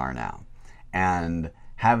person they are now. And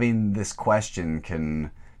having this question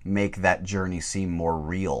can make that journey seem more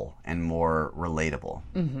real and more relatable.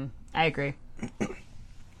 Mm-hmm. I agree.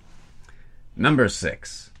 Number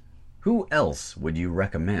 6. Who else would you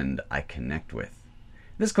recommend I connect with?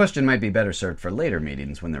 This question might be better served for later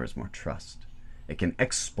meetings when there is more trust. it can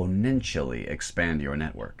exponentially expand your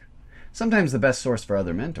network. Sometimes the best source for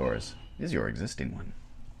other mentors is your existing one.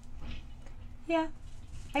 Yeah,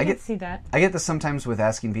 I can see that. I get this sometimes with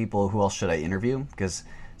asking people who else should I interview, because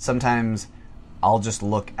sometimes I'll just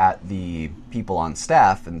look at the people on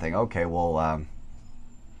staff and think, okay, well,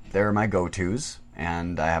 they're my go-tos,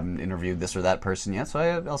 and I haven't interviewed this or that person yet, so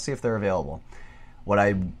I'll see if they're available. What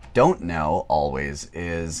I don't know always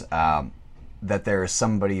is that there's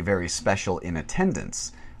somebody very special in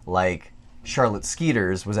attendance, like Charlotte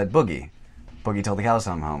Skeeters was at Boogie Till the Cows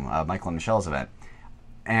Come Home, Michael and Michelle's event.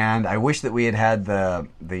 And I wish that we had had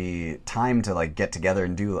the time to like get together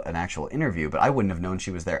and do an actual interview, but I wouldn't have known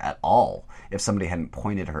she was there at all if somebody hadn't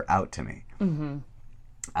pointed her out to me. Mm-hmm.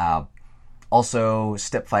 Also,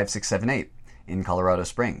 Step 5678 in Colorado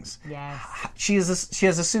Springs. Yes. She has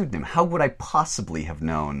a pseudonym. How would I possibly have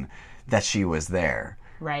known that she was there?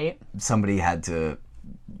 Right. Somebody had to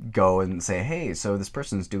go and say, hey, so this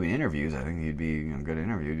person's doing interviews. I think he'd be a good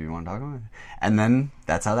interview. Do you want to talk about it? And then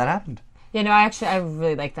that's how that happened. Yeah, no, I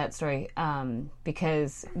really like that story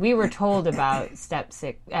because we were told about Step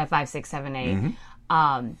 5678,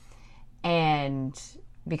 Mm-hmm. And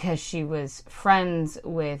because she was friends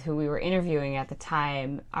with who we were interviewing at the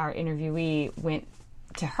time, our interviewee went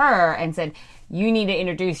to her and said, you need to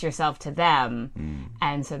introduce yourself to them.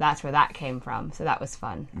 And so that's where that came from. So that was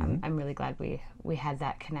fun. I'm really glad we had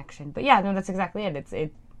that connection. But yeah, no, that's exactly it.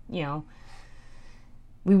 It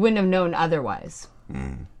we wouldn't have known otherwise.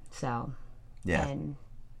 So yeah. And,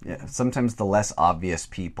 yeah. Sometimes the less obvious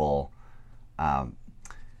people,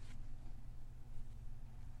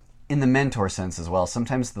 in the mentor sense as well,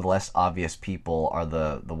 sometimes the less obvious people are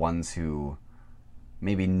the ones who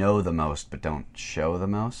maybe know the most but don't show the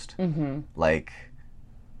most. Mm-hmm. Like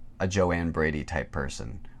a Joanne Brady type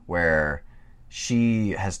person, where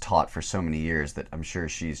she has taught for so many years that I'm sure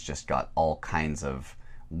she's just got all kinds of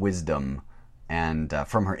wisdom. And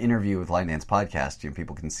from her interview with Line Dance Podcast,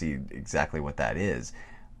 people can see exactly what that is.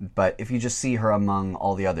 But if you just see her among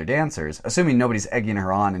all the other dancers, assuming nobody's egging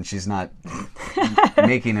her on and she's not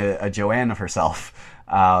making a Joanne of herself,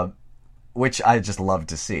 which I just love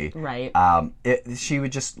to see. Right. She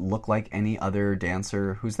would just look like any other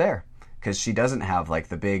dancer who's there. Because she doesn't have like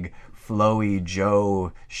the big flowy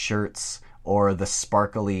Joe shirts or the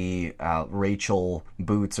sparkly Rachel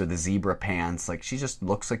boots or the zebra pants. Like, she just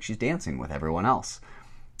looks like she's dancing with everyone else.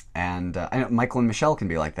 And I know Michael and Michelle can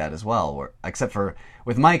be like that as well. Except for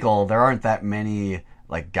with Michael, there aren't that many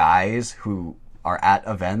like guys who are at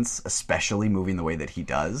events, especially moving the way that he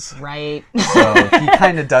does. Right. So he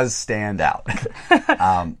kind of does stand out.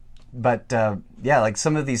 But like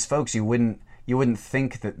some of these folks, you wouldn't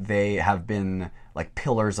think that they have been like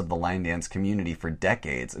pillars of the line dance community for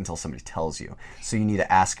decades until somebody tells you. So you need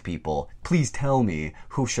to ask people, please tell me,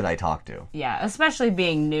 who should I talk to? Yeah, especially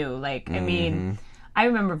being new. Like, I mean, I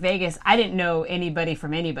remember Vegas, I didn't know anybody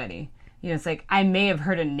from anybody. It's like, I may have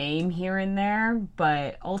heard a name here and there,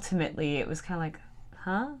 but ultimately it was kind of like,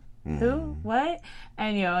 huh? Who? What?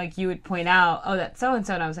 And, like you would point out, oh, that's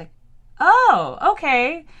so-and-so. And I was like, oh,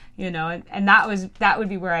 okay. And that would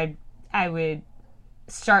be where I would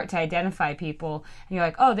start to identify people, and you're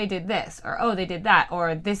like, oh, they did this, or oh, they did that, or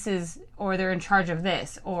or they're in charge of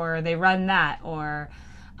this, or they run that, or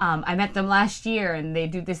I met them last year and they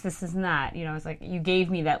do this, and that. It's like you gave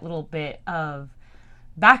me that little bit of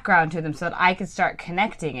background to them so that I could start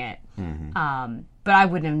connecting it. But I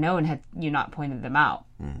wouldn't have known had you not pointed them out.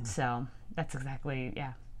 So that's exactly,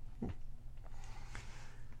 yeah.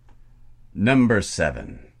 Number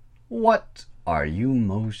 7. What are you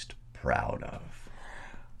most proud of?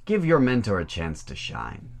 Give your mentor a chance to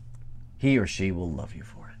shine. He or she will love you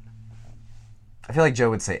for it. I feel like Joe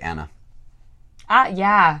would say Anna.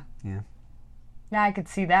 Yeah. Yeah. Yeah, I could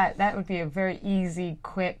see that. That would be a very easy,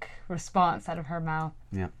 quick response out of her mouth.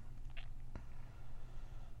 Yeah.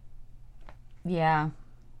 Yeah.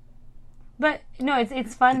 But, no,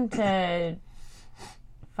 it's fun to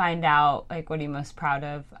find out, like, what are you most proud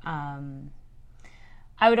of.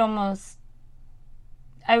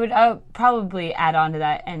 I would probably add on to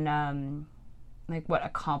that and, like, what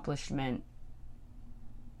accomplishment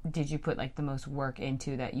did you put, like, the most work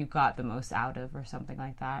into that you got the most out of or something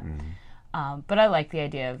like that. But I like the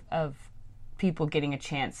idea of people getting a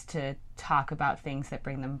chance to talk about things that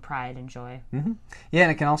bring them pride and joy. Mm-hmm. Yeah,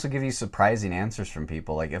 and it can also give you surprising answers from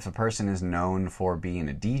people. Like, if a person is known for being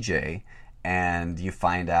a DJ and you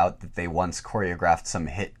find out that they once choreographed some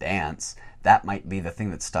hit dance, that might be the thing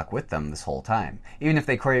that stuck with them this whole time. Even if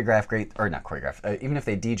they even if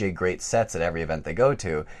they DJ great sets at every event they go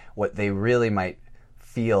to, what they really might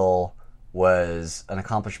feel was an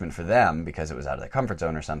accomplishment for them because it was out of their comfort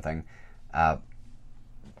zone or something,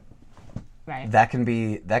 Right. That can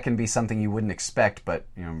be something you wouldn't expect, but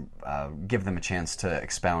give them a chance to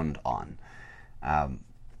expound on.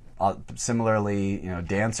 Similarly,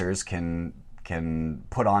 dancers can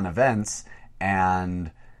put on events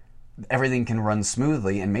and everything can run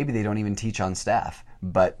smoothly, and maybe they don't even teach on staff,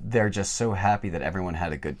 but they're just so happy that everyone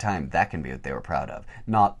had a good time. That can be what they were proud of.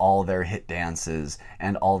 Not all their hit dances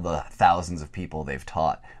and all the thousands of people they've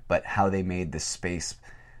taught, but how they made this space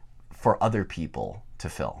for other people to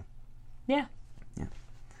fill. Yeah.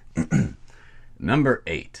 Number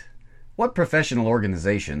 8. What professional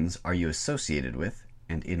organizations are you associated with,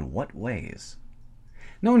 and in what ways?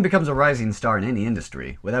 No one becomes a rising star in any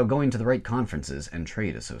industry without going to the right conferences and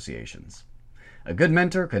trade associations. A good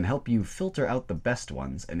mentor can help you filter out the best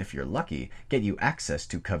ones, and if you're lucky, get you access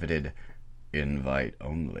to coveted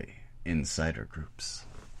invite-only insider groups.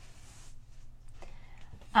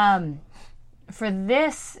 For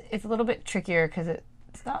this, it's a little bit trickier because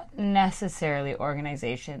it's not necessarily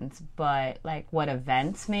organizations, but like what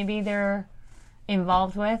events maybe they're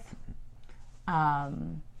involved with.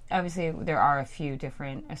 Obviously, there are a few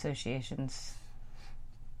different associations.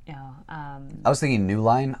 I was thinking New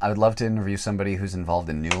Line. I would love to interview somebody who's involved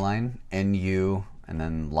in New Line, NU, and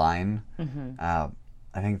then Line. Mm-hmm.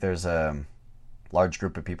 I think there's a large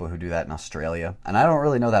group of people who do that in Australia, and I don't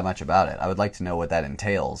really know that much about it. I would like to know what that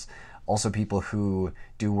entails. Also, people who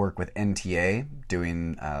do work with NTA,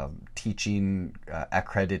 doing teaching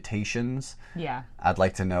accreditations. Yeah. I'd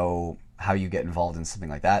like to know how you get involved in something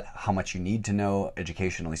like that, how much you need to know,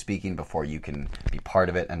 educationally speaking, before you can be part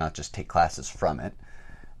of it and not just take classes from it.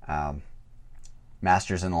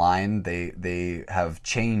 Masters in Line, they have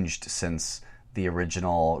changed since the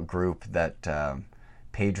original group that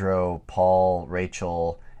Pedro, Paul,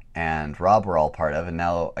 Rachel, and Rob were all part of, and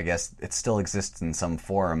now I guess it still exists in some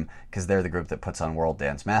form because they're the group that puts on World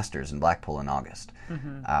Dance Masters in Blackpool in August.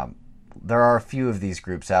 Mm-hmm. There are a few of these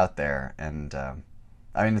groups out there, and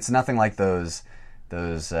I mean, it's nothing like those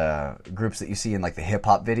groups that you see in like the hip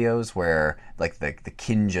hop videos where like the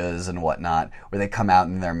Kinjas and whatnot, where they come out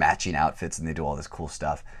in their matching outfits and they do all this cool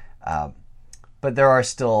stuff. But there are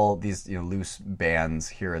still these loose bands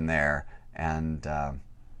here and there, and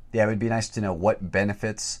it would be nice to know what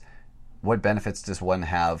benefits does one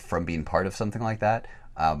have from being part of something like that.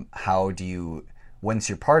 How do you, once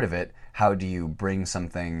you're part of it, how do you bring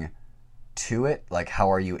something to it? Like, how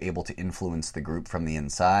are you able to influence the group from the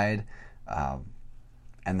inside?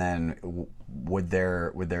 And then would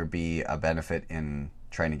there be a benefit in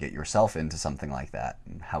trying to get yourself into something like that?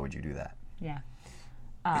 And how would you do that? Yeah.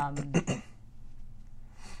 I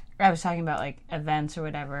was talking about like events or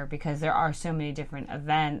whatever, because there are so many different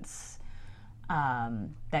events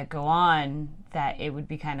that go on that it would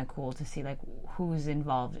be kind of cool to see like who's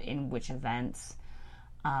involved in which events.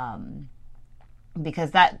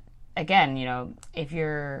 Because that, again,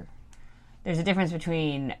 there's a difference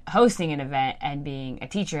between hosting an event and being a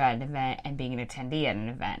teacher at an event and being an attendee at an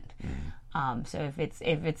event. Mm-hmm. So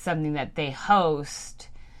if it's something that they host,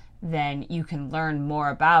 then you can learn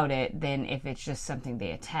more about it than if it's just something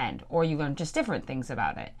they attend, or you learn just different things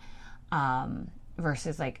about it.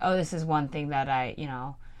 Versus like, oh, this is one thing that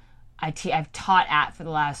I've taught at for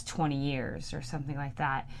the last 20 years or something like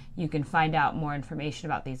that. You can find out more information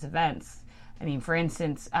about these events. I mean, for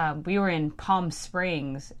instance, we were in Palm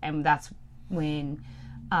Springs, and that's when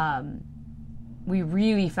we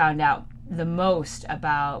really found out the most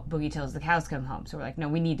about Boogie Tills The Cows Come Home. So we're like, no,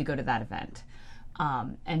 we need to go to that event.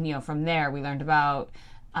 And from there, we learned about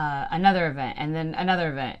another event and then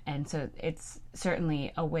another event. And so it's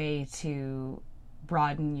certainly a way to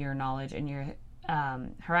broaden your knowledge and your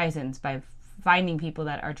horizons by finding people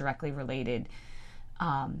that are directly related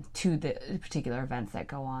to the particular events that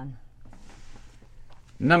go on.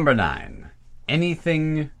 Number 9.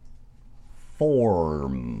 Anything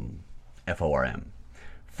FORM. F-O-R-M.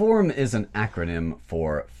 FORM is an acronym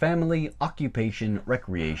for Family, Occupation,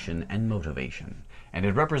 Recreation, and Motivation, and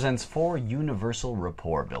it represents 4 universal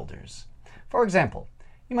rapport builders. For example,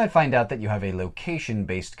 you might find out that you have a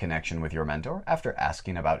location-based connection with your mentor after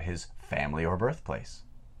asking about his family or birthplace.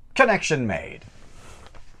 Connection made.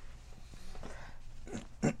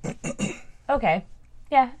 Okay.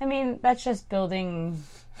 Yeah, I mean, that's just building,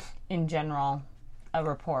 in general, a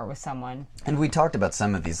rapport with someone. And we talked about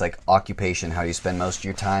some of these, like occupation, how you spend most of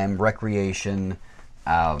your time, recreation.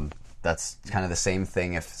 That's kind of the same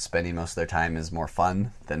thing if spending most of their time is more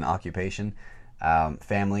fun than occupation.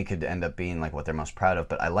 Family could end up being like what they're most proud of,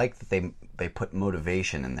 but I like that they put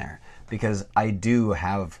motivation in there, because I do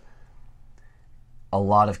have a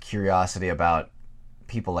lot of curiosity about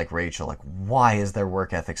people like Rachel. Like, why is their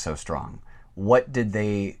work ethic so strong? What did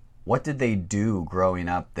they what did they do growing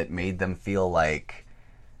up that made them feel like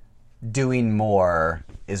doing more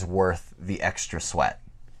is worth the extra sweat,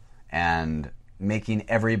 and making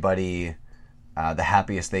everybody the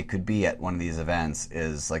happiest they could be at one of these events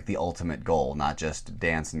is like the ultimate goal, not just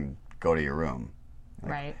dance and go to your room.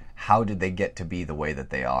 Like, Right. how did they get to be the way that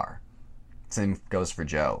they are? Same goes for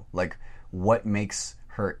Jo. Like, what makes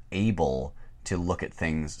her able to look at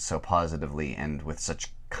things so positively and with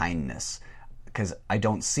such kindness? Because I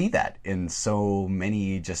don't see that in so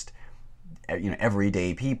many just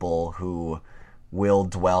everyday people who will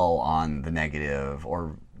dwell on the negative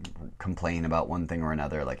or complain about one thing or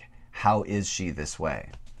another. Like, how is she this way?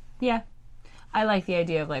 Yeah. I like the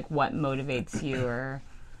idea of like what motivates you, or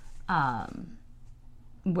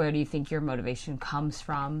where do you think your motivation comes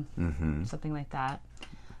from? Mm-hmm. Something like that.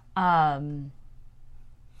 I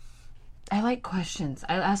like questions.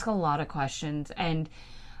 I ask a lot of questions, and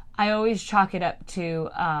I always chalk it up to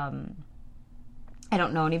I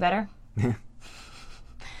don't know any better.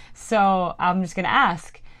 So I'm just going to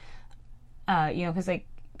ask, because like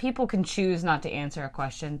people can choose not to answer a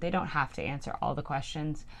question. They don't have to answer all the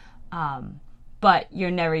questions. But you're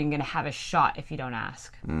never even going to have a shot if you don't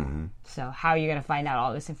ask. Mm-hmm. So how are you going to find out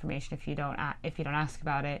all this information if you don't ask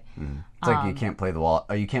about it? Mm-hmm. It's like you can't play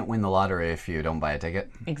you can't win the lottery if you don't buy a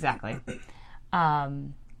ticket. Exactly. So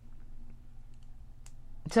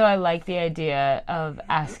I like the idea of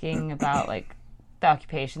asking about like the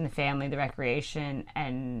occupation, the family, the recreation,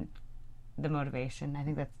 and the motivation. I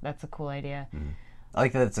think that's a cool idea. Mm-hmm. I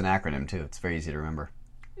like that it's an acronym too. It's very easy to remember.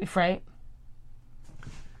 Right?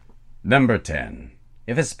 Number 10.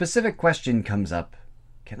 If a specific question comes up,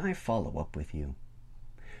 can I follow up with you?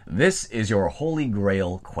 This is your holy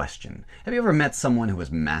grail question. Have you ever met someone who has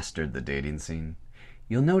mastered the dating scene?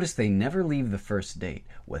 You'll notice they never leave the first date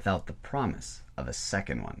without the promise of a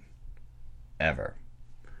second one. Ever.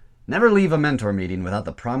 Never leave a mentor meeting without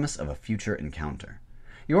the promise of a future encounter.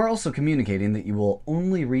 You are also communicating that you will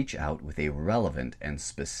only reach out with a relevant and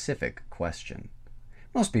specific question.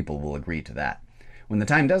 Most people will agree to that. When the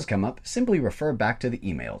time does come up, simply refer back to the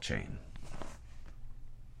email chain.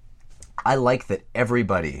 I like that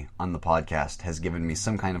everybody on the podcast has given me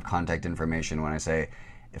some kind of contact information when I say,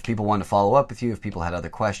 if people want to follow up with you, if people had other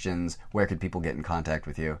questions, where could people get in contact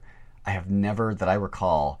with you? I have never, that I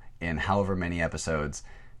recall, in however many episodes,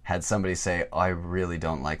 had somebody say, I really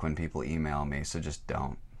don't like when people email me, so just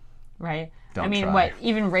don't. Right. Don't I mean, try. what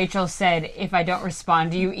even Rachel said, if I don't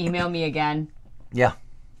respond to you, email me again. Yeah.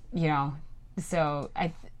 So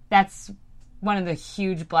that's one of the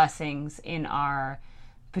huge blessings in our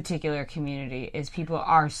particular community is people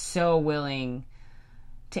are so willing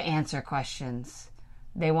to answer questions.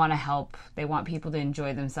 They want to help. They want people to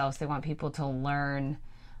enjoy themselves. They want people to learn.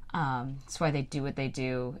 That's why they do what they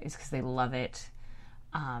do, is because they love it.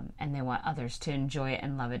 And they want others to enjoy it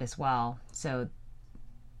and love it as well. So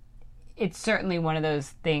it's certainly one of those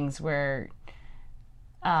things where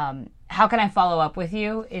how can I follow up with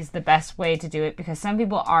you is the best way to do it, because some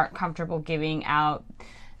people aren't comfortable giving out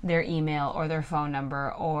their email or their phone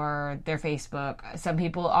number or their Facebook. Some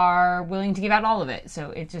people are willing to give out all of it.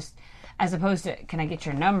 So it just, as opposed to, can I get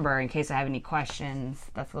your number in case I have any questions?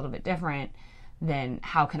 That's a little bit different than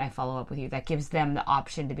how can I follow up with you? That gives them the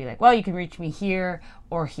option to be like, well, you can reach me here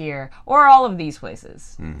or all of these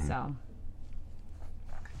places. Mm-hmm. So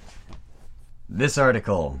this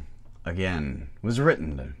article, again, was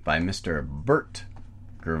written by Mr. Bert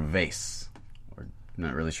Gervais. I'm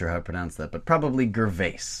not really sure how to pronounce that, but probably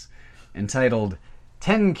Gervais. Entitled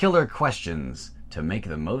 10 Killer Questions to Make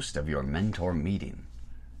the Most of Your Mentor Meeting.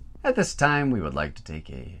 At this time, we would like to take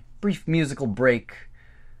a brief musical break.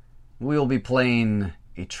 We will be playing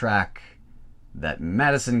a track that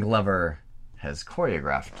Madison Glover has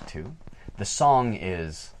choreographed to. The song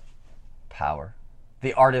is Power.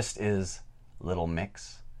 The artist is Little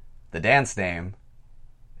Mix. The dance name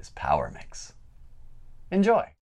is Power Mix. Enjoy.